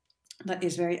that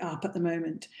is very up at the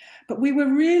moment. But we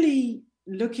were really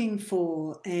looking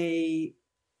for a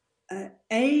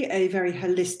very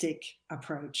holistic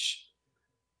approach,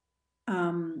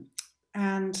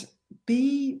 and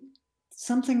B,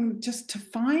 something just to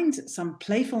find some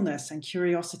playfulness and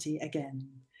curiosity again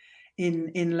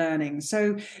in learning.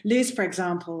 So Liz, for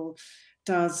example,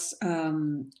 does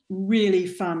really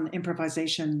fun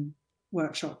improvisation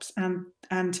workshops,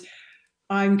 and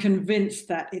I'm convinced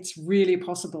that it's really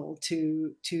possible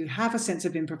to have a sense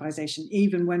of improvisation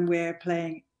even when we're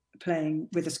playing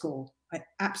with a score. I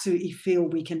absolutely feel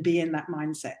we can be in that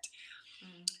mindset.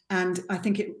 And I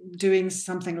think doing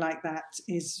something like that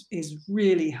is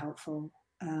really helpful.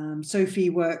 Sophie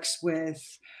works with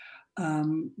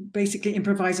basically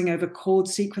improvising over chord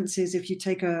sequences. If you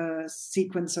take a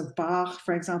sequence of Bach,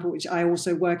 for example, which I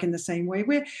also work in the same way,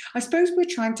 I suppose we're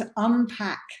trying to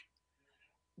unpack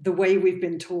the way we've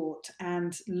been taught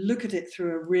and look at it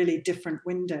through a really different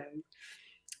window.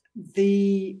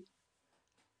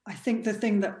 I think the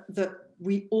thing that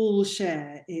we all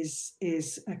share is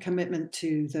a commitment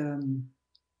to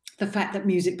the fact that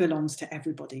music belongs to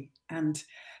everybody, and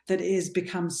that it has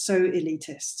become so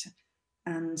elitist.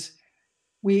 And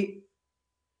we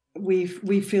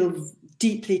feel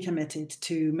deeply committed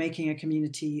to making a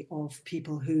community of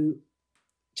people who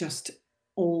just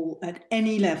all at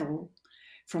any level,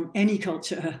 from any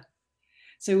culture.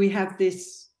 So we have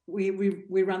this. We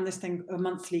run this thing, a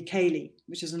monthly Ceilidh,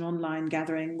 which is an online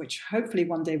gathering, which hopefully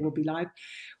one day will be live,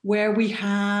 where we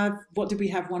have, what did we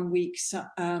have one week? So,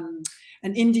 an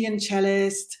Indian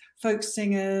cellist, folk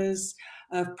singers,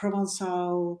 a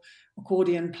Provençal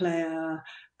accordion player,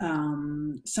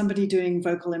 somebody doing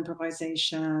vocal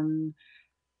improvisation.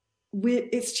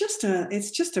 It's just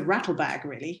a rattle bag,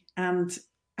 really, and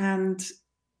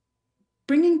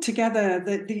bringing together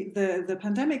the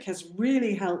pandemic has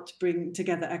really helped bring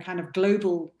together a kind of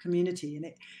global community, and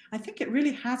I think it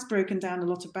really has broken down a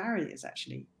lot of barriers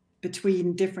actually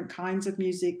between different kinds of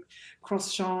music,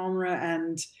 cross genre,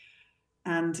 and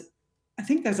I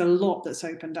think there's a lot that's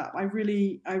opened up. I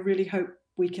really hope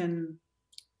we can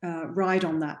ride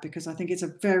on that, because I think it's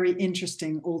a very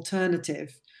interesting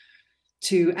alternative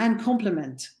to and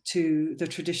complement to the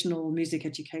traditional music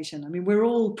education. I mean, we're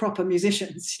all proper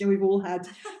musicians. You know, we've all had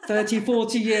 30,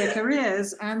 40-year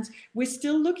careers, and we're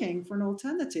still looking for an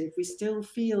alternative. We still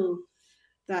feel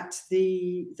that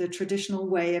the traditional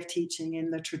way of teaching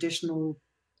in the traditional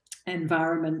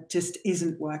environment just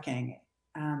isn't working.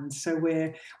 And so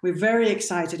we're very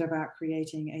excited about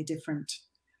creating a different,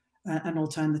 an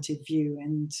alternative view.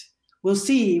 And we'll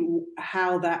see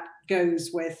how that goes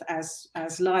with as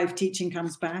live teaching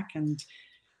comes back. And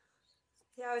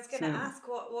yeah, I was going to ask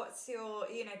what's your,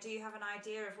 you know, do you have an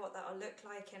idea of what that'll look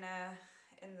like in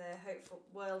the hopeful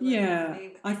world? Yeah,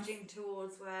 edging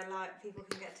towards where like people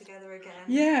can get together again.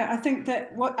 Yeah, I think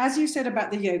that as you said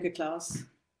about the yoga class,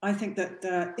 I think that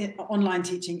online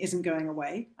teaching isn't going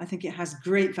away. I think it has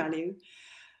great value.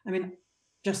 I mean,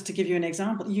 just to give you an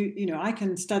example, you know, I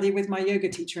can study with my yoga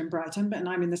teacher in Brighton, but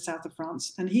I'm in the south of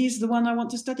France, and he's the one I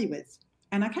want to study with,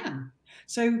 and I can.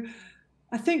 So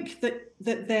I think that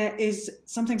there is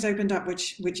something's opened up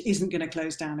which isn't going to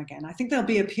close down again. I think there'll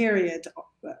be a period,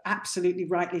 absolutely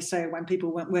rightly so, when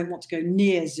people won't want to go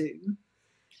near Zoom,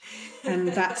 and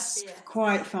that's yes.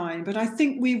 quite fine. But I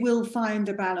think we will find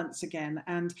a balance again,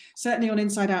 and certainly on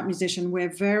Inside Out Musician,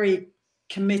 we're very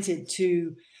committed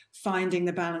to finding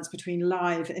the balance between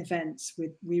live events.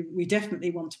 We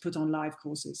definitely want to put on live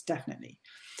courses, definitely,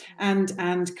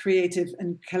 and creative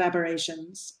and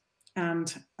collaborations,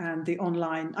 and the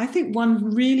online. I think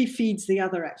one really feeds the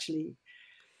other, actually.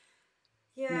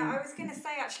 Yeah, I was going to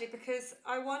say actually, because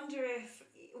I wonder if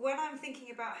when I'm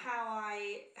thinking about how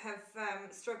I have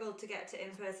struggled to get to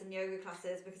in-person yoga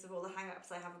classes because of all the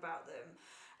hang-ups I have about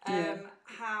them,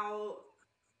 how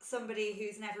somebody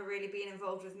who's never really been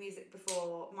involved with music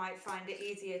before might find it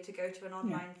easier to go to an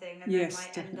online thing, and then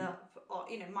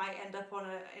might end up on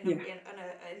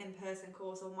an in-person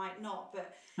course, or might not.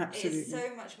 But absolutely. It's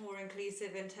so much more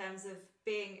inclusive in terms of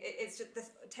being. It's just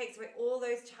this takes away all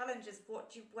those challenges.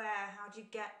 What do you wear? How do you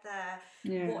get there?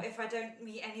 What if I don't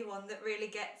meet anyone that really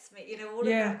gets me? You know, all of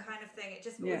that kind of thing. It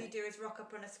just all you do is rock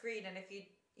up on a screen, and if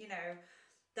you know,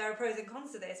 there are pros and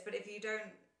cons to this, but if you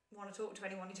don't want to talk to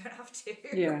anyone, you don't have to.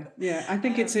 I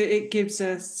think it gives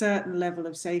a certain level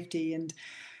of safety,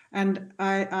 and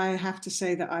I have to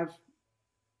say that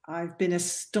I've been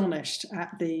astonished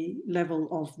at the level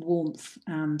of warmth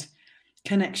and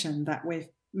connection that we've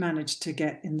managed to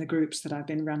get in the groups that I've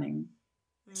been running.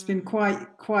 It's been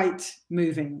quite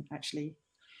moving, actually,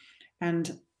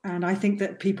 and I think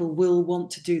that people will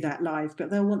want to do that live, but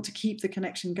they'll want to keep the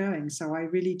connection going. So I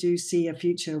really do see a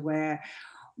future where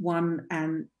one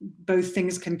and both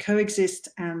things can coexist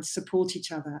and support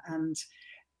each other, and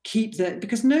keep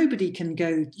because nobody can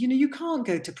go, you know, you can't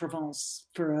go to Provence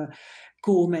for a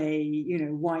gourmet, you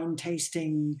know, wine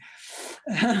tasting,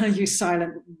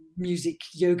 silent music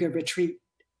yoga retreat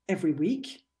every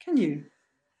week, can you?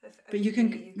 But you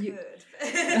can.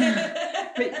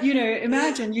 But you know,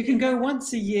 imagine you can go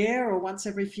once a year or once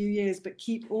every few years, but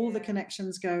keep all the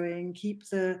connections going, keep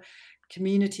the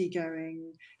community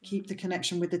going, keep the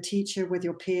connection with the teacher, with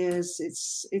your peers.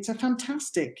 It's a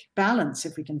fantastic balance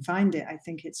if we can find it. I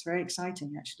think it's very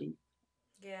exciting, actually.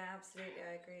 Yeah, absolutely,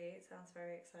 I agree. It sounds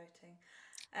very exciting.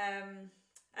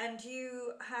 And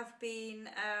you have been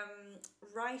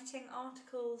writing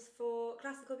articles for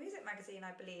Classical Music Magazine,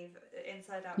 I believe,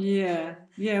 Inside Out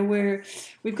Musician.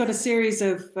 We've got a series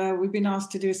of we've been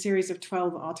asked to do a series of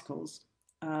 12 articles,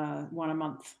 one a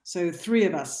month. So 3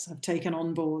 of us have taken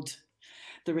on board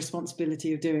the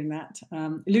responsibility of doing that.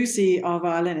 Lucy, our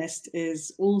violinist,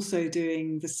 is also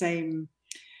doing the same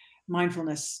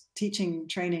mindfulness teaching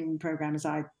training program as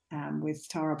I am, with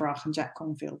Tara Brach and Jack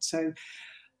Cornfield. So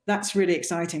that's really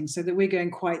exciting, so that we're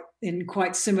going in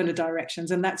quite similar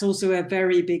directions, and that's also a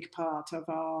very big part of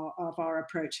our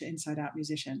approach at Inside Out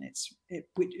Musician.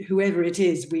 Whoever it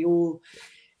is, we all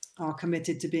are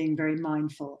committed to being very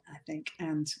mindful, I think.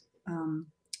 And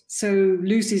so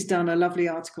Lucy's done a lovely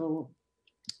article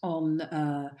on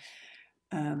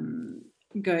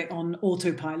going on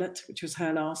autopilot, which was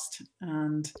her last,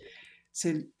 and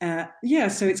so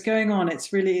so it's going on.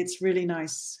 It's really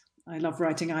nice. I love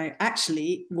writing. I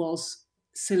actually was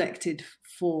selected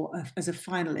as a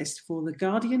finalist for the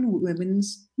Guardian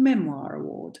Women's Memoir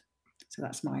Award. So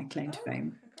that's my claim to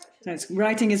fame. So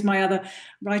writing is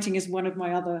one of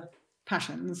my other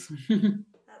passions.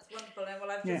 That's wonderful. And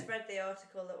well, I've just read the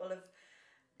article that will have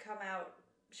come out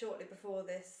shortly before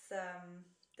this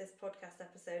this podcast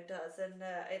episode does, and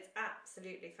it's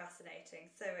absolutely fascinating,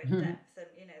 so in depth,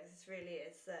 and this really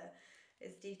is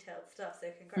detailed stuff. So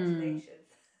congratulations.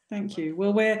 Thank you.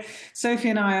 Well, Sophie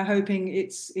and I are hoping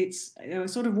it's a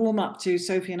sort of warm up to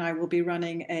Sophie and I will be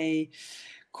running a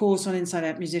course on Inside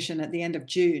Out Musician at the end of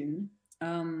June,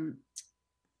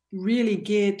 really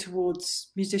geared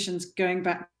towards musicians going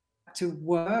back to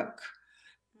work,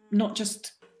 not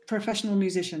just professional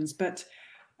musicians, but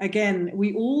again,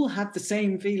 we all have the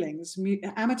same feelings.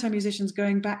 Amateur musicians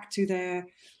going back to their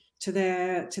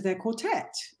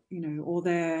quartet, or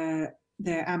their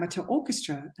amateur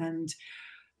orchestra, and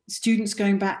students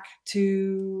going back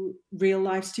to real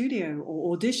live studio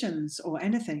or auditions or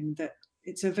anything. That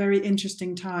it's a very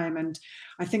interesting time, and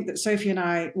I think that Sophie and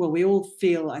I, we all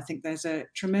feel, I think there's a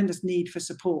tremendous need for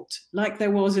support, like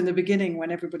there was in the beginning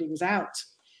when everybody was out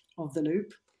of the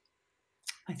loop.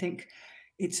 I think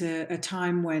it's a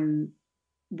time when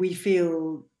we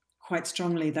feel quite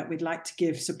strongly that we'd like to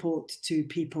give support to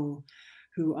people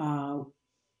who are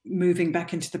moving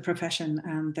back into the profession,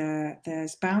 and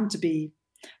there's bound to be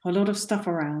a lot of stuff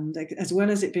around, as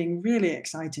well as it being really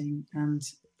exciting, and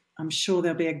I'm sure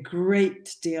there'll be a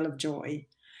great deal of joy,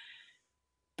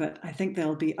 but I think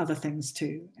there'll be other things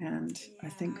too, and I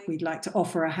think we'd like to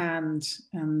offer a hand,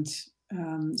 and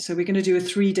so we're going to do a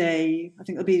 3-day, I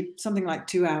think it'll be something like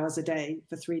 2 hours a day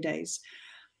for 3 days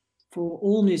for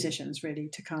all musicians really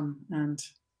to come and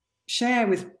share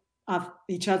with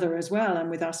each other as well, and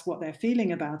with us what they're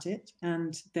feeling about it.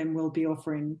 And then we'll be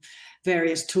offering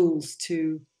various tools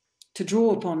to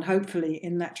draw upon, hopefully,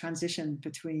 in that transition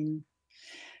between,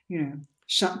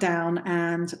 shut down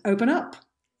and open up.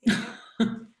 Yeah.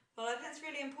 Well, I think that's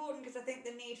really important, because I think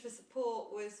the need for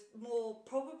support was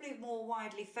probably more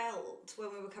widely felt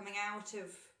when we were coming out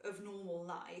of normal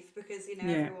life, because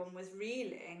everyone was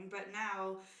reeling. But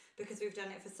now, because we've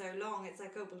done it for so long, it's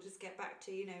like, we'll just get back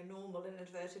to normal in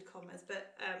inverted commas.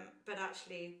 But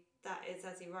actually, that is,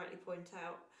 as you rightly point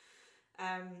out,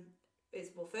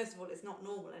 first of all, it's not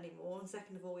normal anymore, and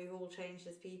second of all, we've all changed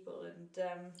as people, and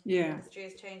the industry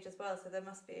has changed as well. So there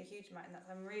must be a huge amount in that.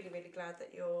 I'm really, really glad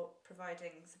that you're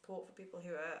providing support for people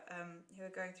who are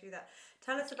going through that.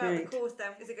 Tell us about the course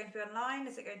then. Is it going to be online?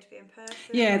 Is it going to be in person?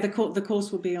 Yeah, the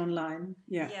course will be online.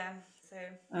 Yeah. Yeah. So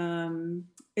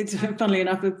it's funnily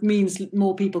enough, it means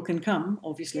more people can come,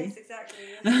 obviously. Yes, exactly.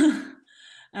 Yes.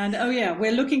 And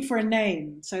we're looking for a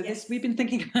name. So we've been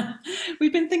thinking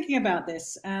about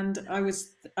this, and I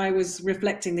was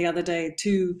reflecting the other day,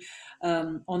 2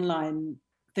 online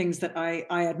things that I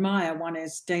admire. One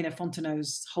is Dana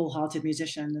Fontenot's Wholehearted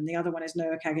Musician, and the other one is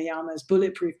Noah Kageyama's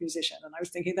Bulletproof Musician. And I was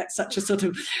thinking that's such a sort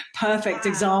of perfect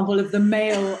example of the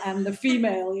male and the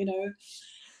female,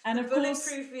 And of course,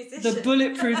 the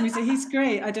Bulletproof Musician. He's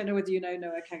great. I don't know whether you know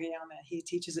Noah Kageyama. He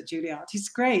teaches at Juilliard. He's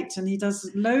great, and he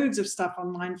does loads of stuff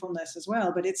on mindfulness as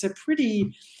well. But it's a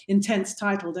pretty intense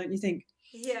title, don't you think?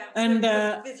 Yeah. And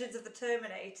Visions of the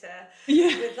Terminator.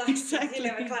 Yeah, with exactly.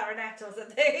 A clarinet or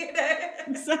something.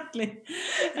 Exactly.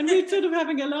 And we're sort of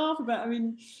having a laugh about. I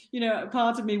mean,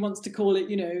 part of me wants to call it,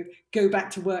 go back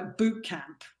to work boot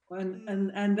camp,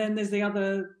 and then there's the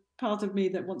other part of me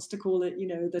that wants to call it,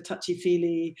 the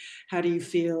touchy-feely, how do you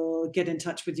feel, get in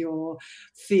touch with your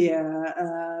fear,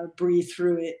 breathe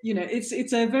through it.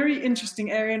 It's a very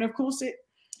interesting area. And of course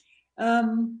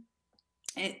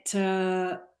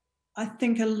I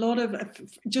think a lot of,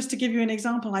 just to give you an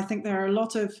example, I think there are a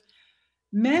lot of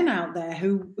men out there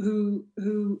who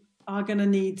are going to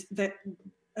need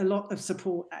a lot of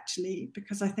support, actually,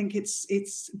 because I think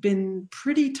it's been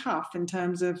pretty tough in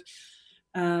terms of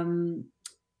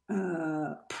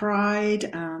pride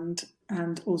and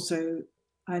also,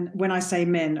 and when I say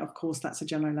men, of course that's a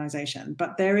generalization,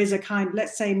 but there is a kind,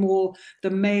 let's say more the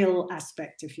male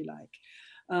aspect, if you like,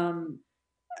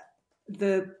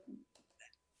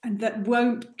 and that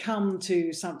won't come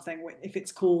to something if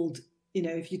it's called,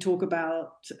 if you talk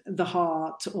about the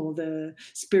heart or the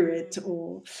spirit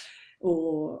or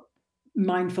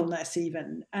mindfulness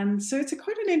even. And so it's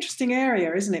quite an interesting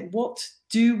area, isn't it? What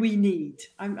do we need?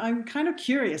 I'm kind of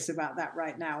curious about that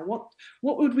right now. What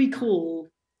would we call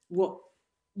what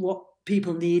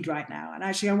people need right now? And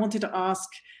actually I wanted to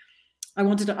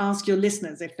ask your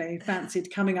listeners if they fancied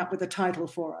coming up with a title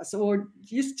for us, or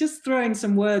just throwing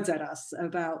some words at us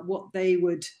about what they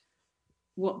would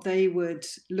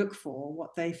look for,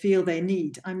 what they feel they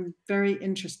need. I'm very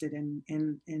interested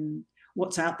in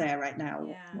what's out there right now,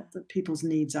 what the people's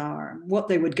needs are, and what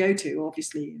they would go to,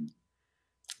 obviously,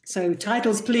 So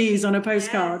titles, please, on a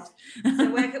postcard. Yes.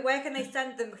 So where can they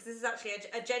send them? Because this is actually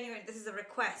a genuine, this is a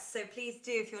request. So please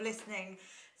do, if you're listening,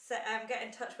 get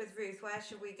in touch with Ruth. Where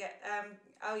should we get?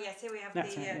 Oh yes, here we have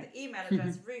the email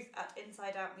address,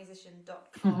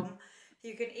 ruth@insideoutmusician.com.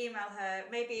 You can email her.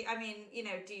 Maybe, I mean, you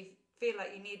know, do you feel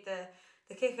like you need the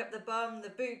kick up the bum,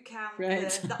 the boot camp,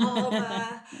 the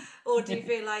armour, or do you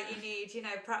feel like you need, you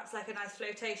know, perhaps like a nice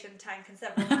flotation tank and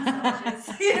several massages?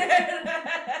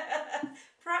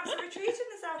 Perhaps a retreat in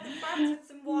the south of France with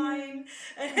some wine.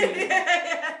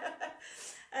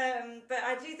 But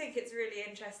I do think it's really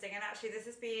interesting, and actually this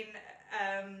has been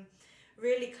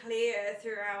really clear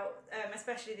throughout,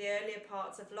 especially the earlier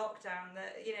parts of lockdown,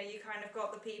 that, you know, you kind of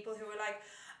got the people who were like,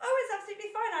 oh, it's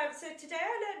absolutely fine. So today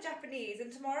I learned Japanese,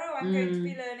 and tomorrow I'm going to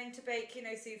be learning to bake, you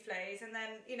know, souffles. And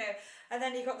then, you know, and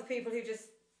then you got the people who just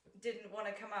didn't want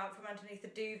to come out from underneath the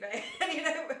duvet, you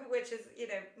know, which is, you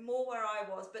know, more where I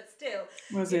was, but still.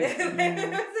 Was it?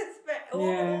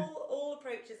 All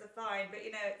approaches are fine, but, you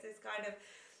know, it's this kind of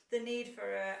the need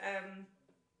for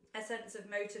a sense of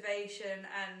motivation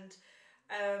and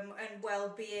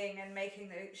well-being, and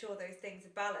making sure those things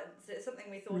are balanced. It's something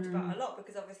we thought about a lot,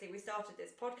 because obviously we started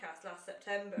this podcast last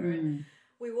September, and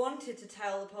we wanted to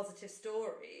tell the positive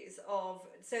stories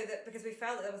because we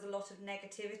felt that there was a lot of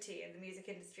negativity in the music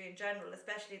industry in general,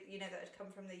 especially, you know, that had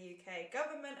come from the UK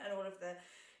government, and all of the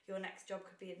your next job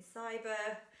could be in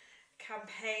cyber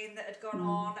campaign that had gone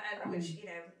on, and which, you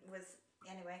know, was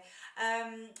anyway,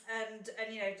 and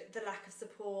you know, the lack of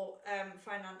support,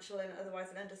 financial and otherwise,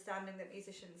 and understanding that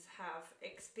musicians have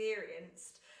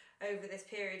experienced over this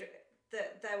period,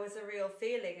 that there was a real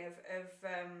feeling of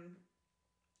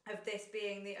this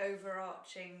being the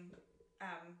overarching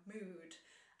mood,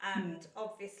 and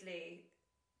obviously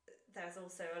there's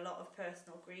also a lot of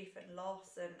personal grief and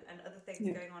loss and other things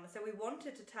going on. So we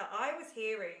wanted to tell. I was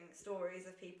hearing stories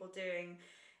of people doing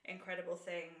incredible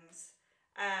things,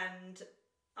 and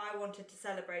I wanted to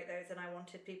celebrate those, and I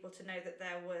wanted people to know that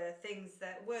there were things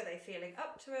that, were they feeling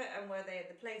up to it, and were they in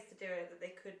the place to do it, that they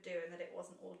could do, and that it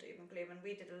wasn't all doom and gloom. And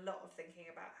we did a lot of thinking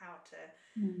about how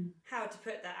to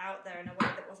put that out there in a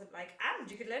way that wasn't like, and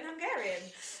you could learn Hungarian.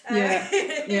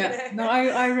 No,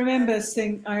 I remember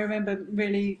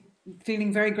really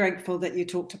feeling very grateful that you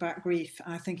talked about grief.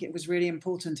 I think it was really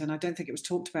important, and I don't think it was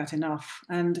talked about enough.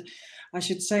 And I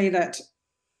should say that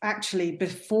actually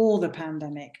before the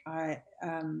pandemic,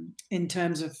 in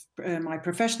terms of my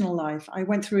professional life, I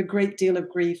went through a great deal of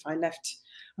grief. I left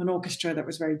an orchestra that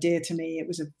was very dear to me. It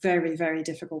was a very, very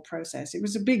difficult process. It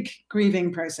was a big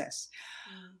grieving process.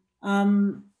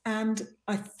 And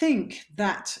I think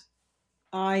that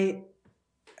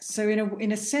so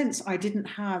in a sense, I didn't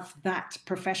have that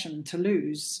profession to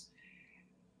lose.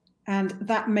 And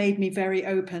that made me very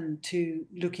open to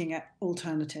looking at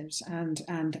alternatives, and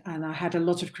I had a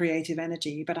lot of creative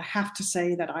energy. But I have to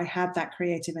say that I had that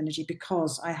creative energy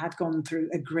because I had gone through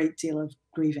a great deal of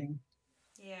grieving.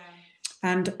 Yeah.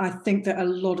 And I think that a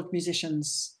lot of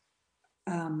musicians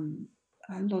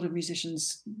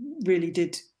really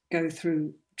did go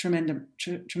through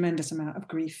tremendous amount of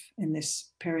grief in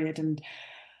this period, and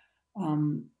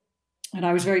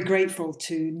I was very grateful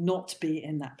to not be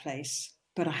in that place,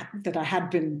 but that I had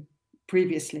been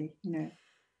previously, you know.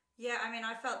 Yeah, I mean,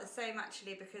 I felt the same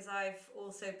actually, because I've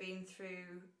also been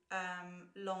through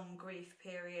long grief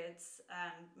periods,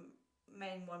 and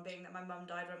main one being that my mum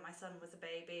died when my son was a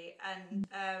baby, and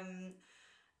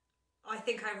I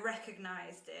think I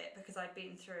recognised it because I'd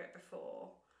been through it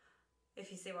before,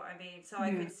 if you see what I mean. So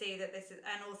I could see that this is,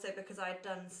 and also because I'd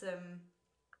done some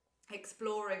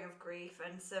exploring of grief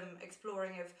and some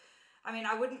exploring of, I mean,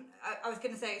 I was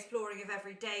going to say exploring of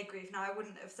everyday grief. Now, I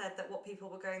wouldn't have said that what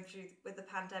people were going through with the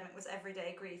pandemic was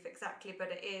everyday grief exactly, but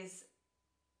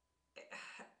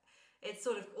it's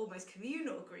sort of almost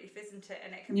communal grief, isn't it?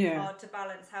 And it can be hard to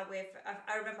balance how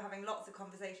I remember having lots of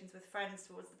conversations with friends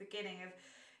towards the beginning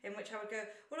in which I would go,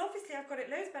 well, obviously I've got it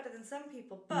loads better than some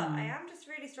people, but I am just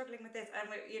really struggling with this. And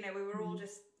we were all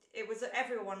just,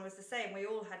 everyone was the same. We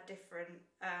all had different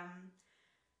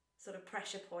sort of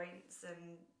pressure points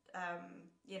and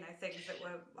things that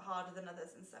were harder than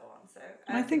others and so on. So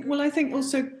I think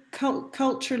also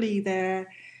culturally there,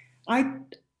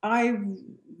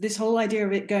 this whole idea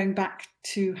of it going back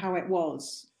to how it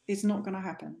was is not going to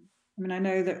happen. I mean, I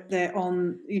know that they're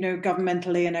on,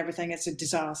 governmentally and everything, it's a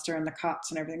disaster, and the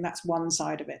cuts and everything, that's one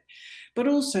side of it. But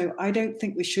also, I don't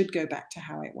think we should go back to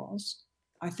how it was.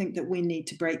 I think that we need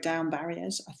to break down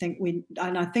barriers. I think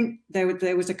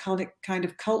there was a kind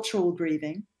of cultural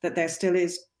grieving that there still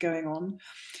is going on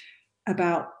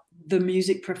about the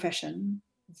music profession,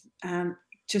 and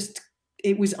just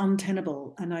it was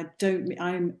untenable. And I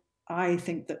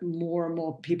think that more and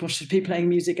more people should be playing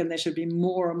music, and there should be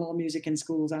more and more music in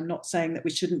schools. I'm not saying that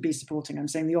we shouldn't be supporting. I'm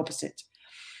saying the opposite.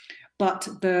 But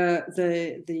the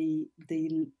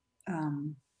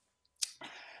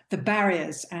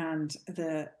barriers and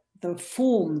the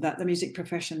form that the music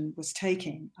profession was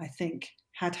taking, I think,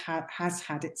 has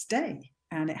had its day,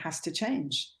 and it has to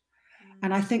change.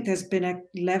 And I think there's been a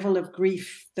level of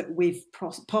grief that we've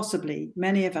possibly,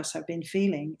 many of us have been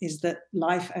feeling, is that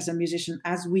life as a musician,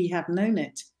 as we have known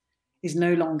it, is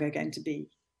no longer going to be.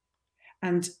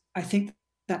 And I think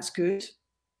that's good,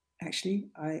 actually.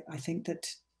 I think that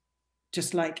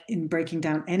just like in breaking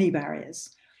down any barriers,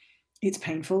 it's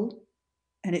painful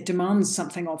and it demands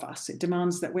something of us. It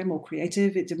demands that we're more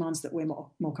creative. It demands that we're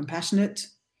more compassionate.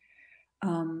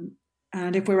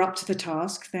 And if we're up to the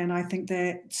task, then I think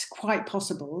that it's quite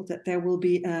possible that there will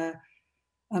be a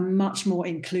much more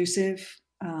inclusive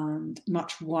and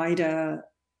much wider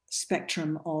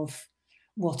spectrum of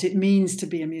what it means to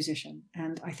be a musician.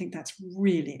 And I think that's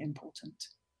really important,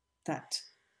 that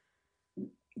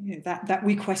that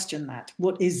we question that.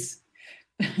 What is,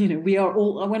 we are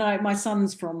all, my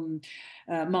son's from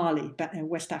Mali,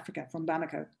 West Africa, from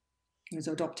Bamako. He was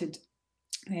adopted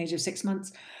at the age of 6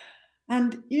 months.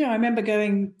 And, I remember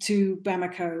going to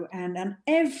Bamako, and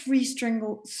every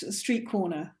street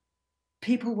corner,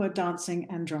 people were dancing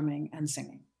and drumming and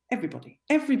singing.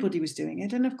 Everybody was doing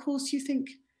it. And of course you think,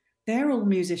 they're all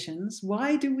musicians.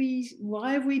 Why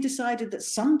have we decided that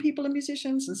some people are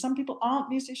musicians and some people aren't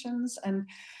musicians? And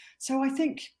so I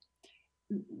think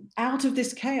out of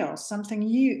this chaos, something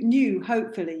new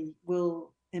hopefully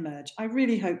will emerge. I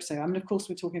really hope so. I mean, of course,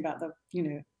 we're talking about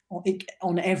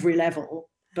on every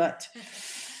level, but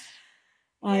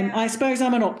I suppose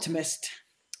I'm an optimist.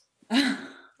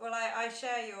 Well, I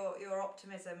share your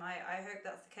optimism. I hope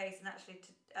that's the case. And actually, to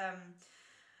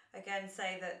again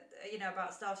say that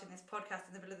about starting this podcast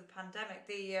in the middle of the pandemic,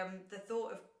 the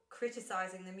thought of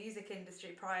criticizing the music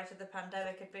industry prior to the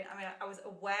pandemic had been, I was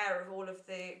aware of all of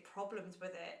the problems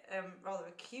with it, rather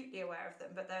acutely aware of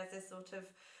them, but there's this sort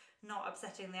of not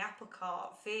upsetting the apple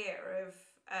cart fear of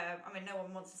no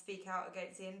one wants to speak out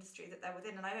against the industry that they're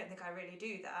within, and I don't think I really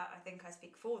do that. I think I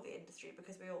speak for the industry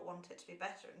because we all want it to be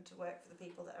better and to work for the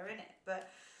people that are in it. But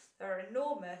there are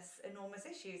enormous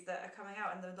issues that are coming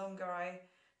out, and the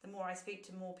more I speak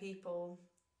to more people,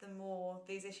 the more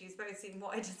these issues both seem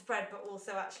wider spread, but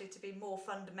also actually to be more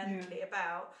fundamentally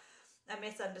about a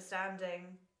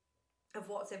misunderstanding of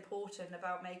what's important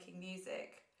about making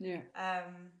music.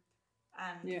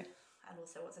 And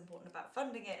also what's important about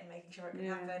funding it and making sure it can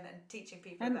happen and teaching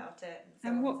people about it.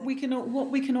 And what we can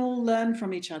all learn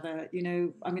from each other.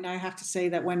 I have to say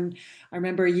that when I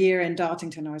remember a year in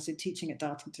Dartington, I was teaching at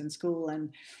Dartington School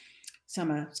and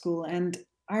summer school, and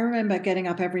I remember getting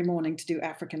up every morning to do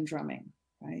African drumming,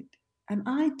 right? And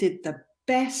I did the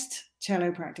best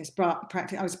cello practice. I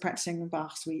was practicing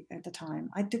Bach Suite at the time.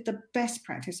 I did the best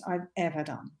practice I've ever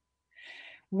done.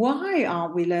 Why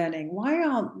aren't we learning? Why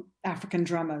aren't African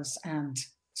drummers and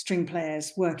string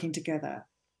players working together?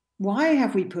 Why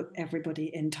have we put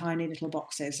everybody in tiny little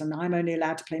boxes and I'm only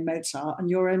allowed to play Mozart and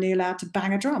you're only allowed to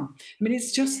bang a drum?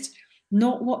 It's just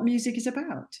not what music is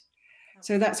about.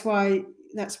 So that's why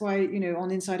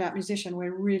on Inside Out Musician,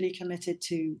 we're really committed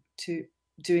to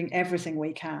doing everything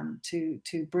we can to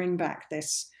bring back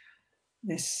this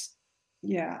it's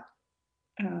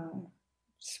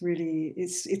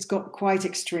got quite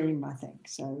extreme, I think.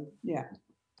 So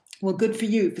well, good for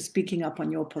you for speaking up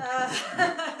on your podcast.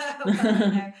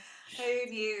 Who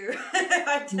knew?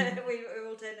 We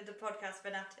all turned into podcast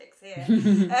fanatics here.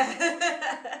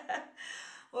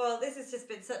 Well, this has just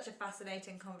been such a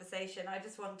fascinating conversation. I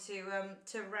just want to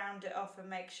round it off and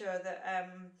make sure that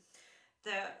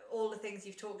that all the things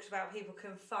you've talked about people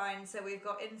can find. So we've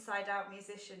got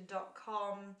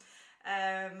insideoutmusician.com.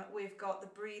 We've got the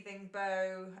Breathing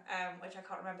Bow, which I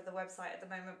can't remember the website at the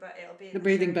moment, but it'll be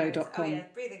thebreathingbow.com. Oh yeah,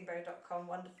 breathingbow.com,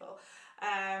 wonderful.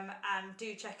 And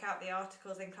do check out the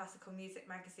articles in Classical Music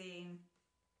Magazine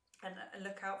and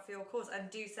look out for your course, and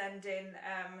do send in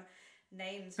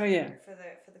names for the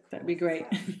course. That'd be great.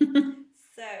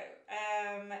 So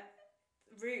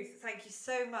Ruth, thank you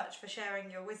so much for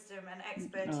sharing your wisdom and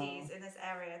expertise in this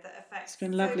area that affects. It's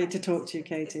been lovely to talk to you,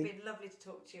 Katie. It's been lovely to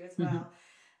talk to you as well.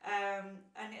 And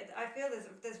I feel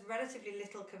there's relatively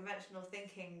little conventional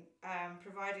thinking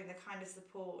providing the kind of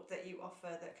support that you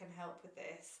offer that can help with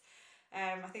this.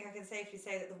 I think I can safely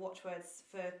say that the watchwords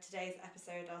for today's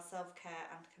episode are self-care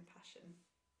and compassion.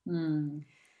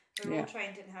 We're all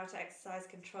trained in how to exercise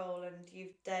control, and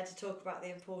you've dared to talk about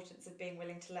the importance of being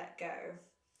willing to let go.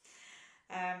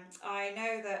 I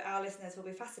know that our listeners will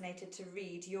be fascinated to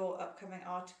read your upcoming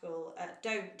article,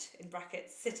 Don't, in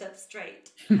brackets, Sit Up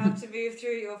Straight, How to Move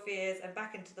Through Your Fears and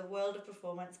Back into the World of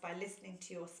Performance by Listening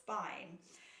to Your Spine,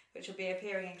 which will be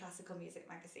appearing in Classical Music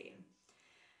magazine.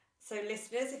 So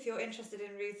listeners, if you're interested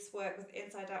in Ruth's work with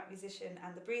Inside Out Musician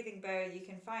and The Breathing Bow, you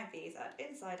can find these at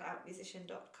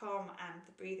insideoutmusician.com and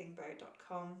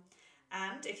thebreathingbow.com.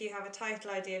 And if you have a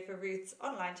title idea for Ruth's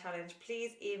online challenge,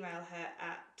 please email her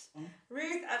at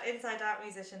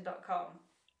ruth@insideoutmusician.com.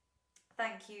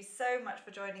 Thank you so much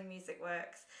for joining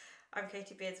MusicWorks. I'm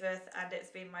Katie Beardsworth, and it's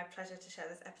been my pleasure to share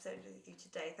this episode with you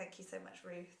today. Thank you so much,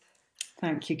 Ruth.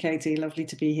 Thank you, Katie. Lovely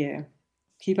to be here.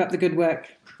 Keep up the good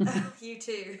work. You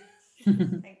too.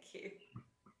 Thank you.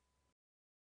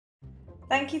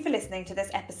 Thank you for listening to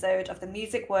this episode of the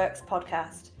MusicWorks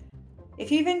podcast. If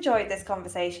you've enjoyed this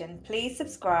conversation, please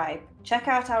subscribe, check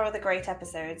out our other great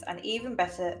episodes, and even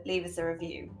better, leave us a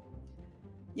review.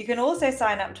 You can also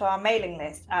sign up to our mailing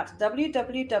list at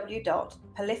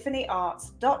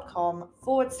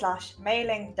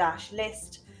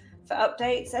www.polyphonyarts.com/mailing-list for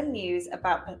updates and news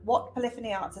about what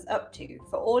Polyphony Arts is up to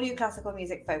for all you classical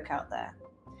music folk out there.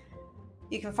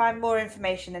 You can find more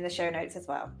information in the show notes as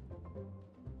well.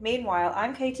 Meanwhile,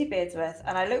 I'm Katie Beardsworth,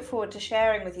 and I look forward to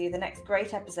sharing with you the next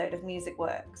great episode of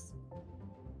MusicWorks.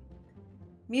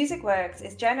 MusicWorks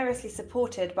is generously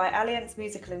supported by Allianz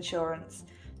Musical Insurance,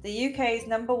 the UK's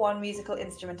 #1 musical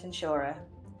instrument insurer.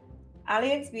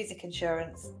 Allianz Music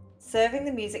Insurance, serving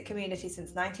the music community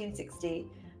since 1960,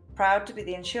 proud to be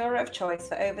the insurer of choice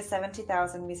for over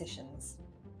 70,000 musicians.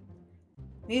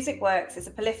 MusicWorks is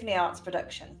a Polyphony Arts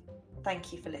production.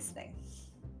 Thank you for listening.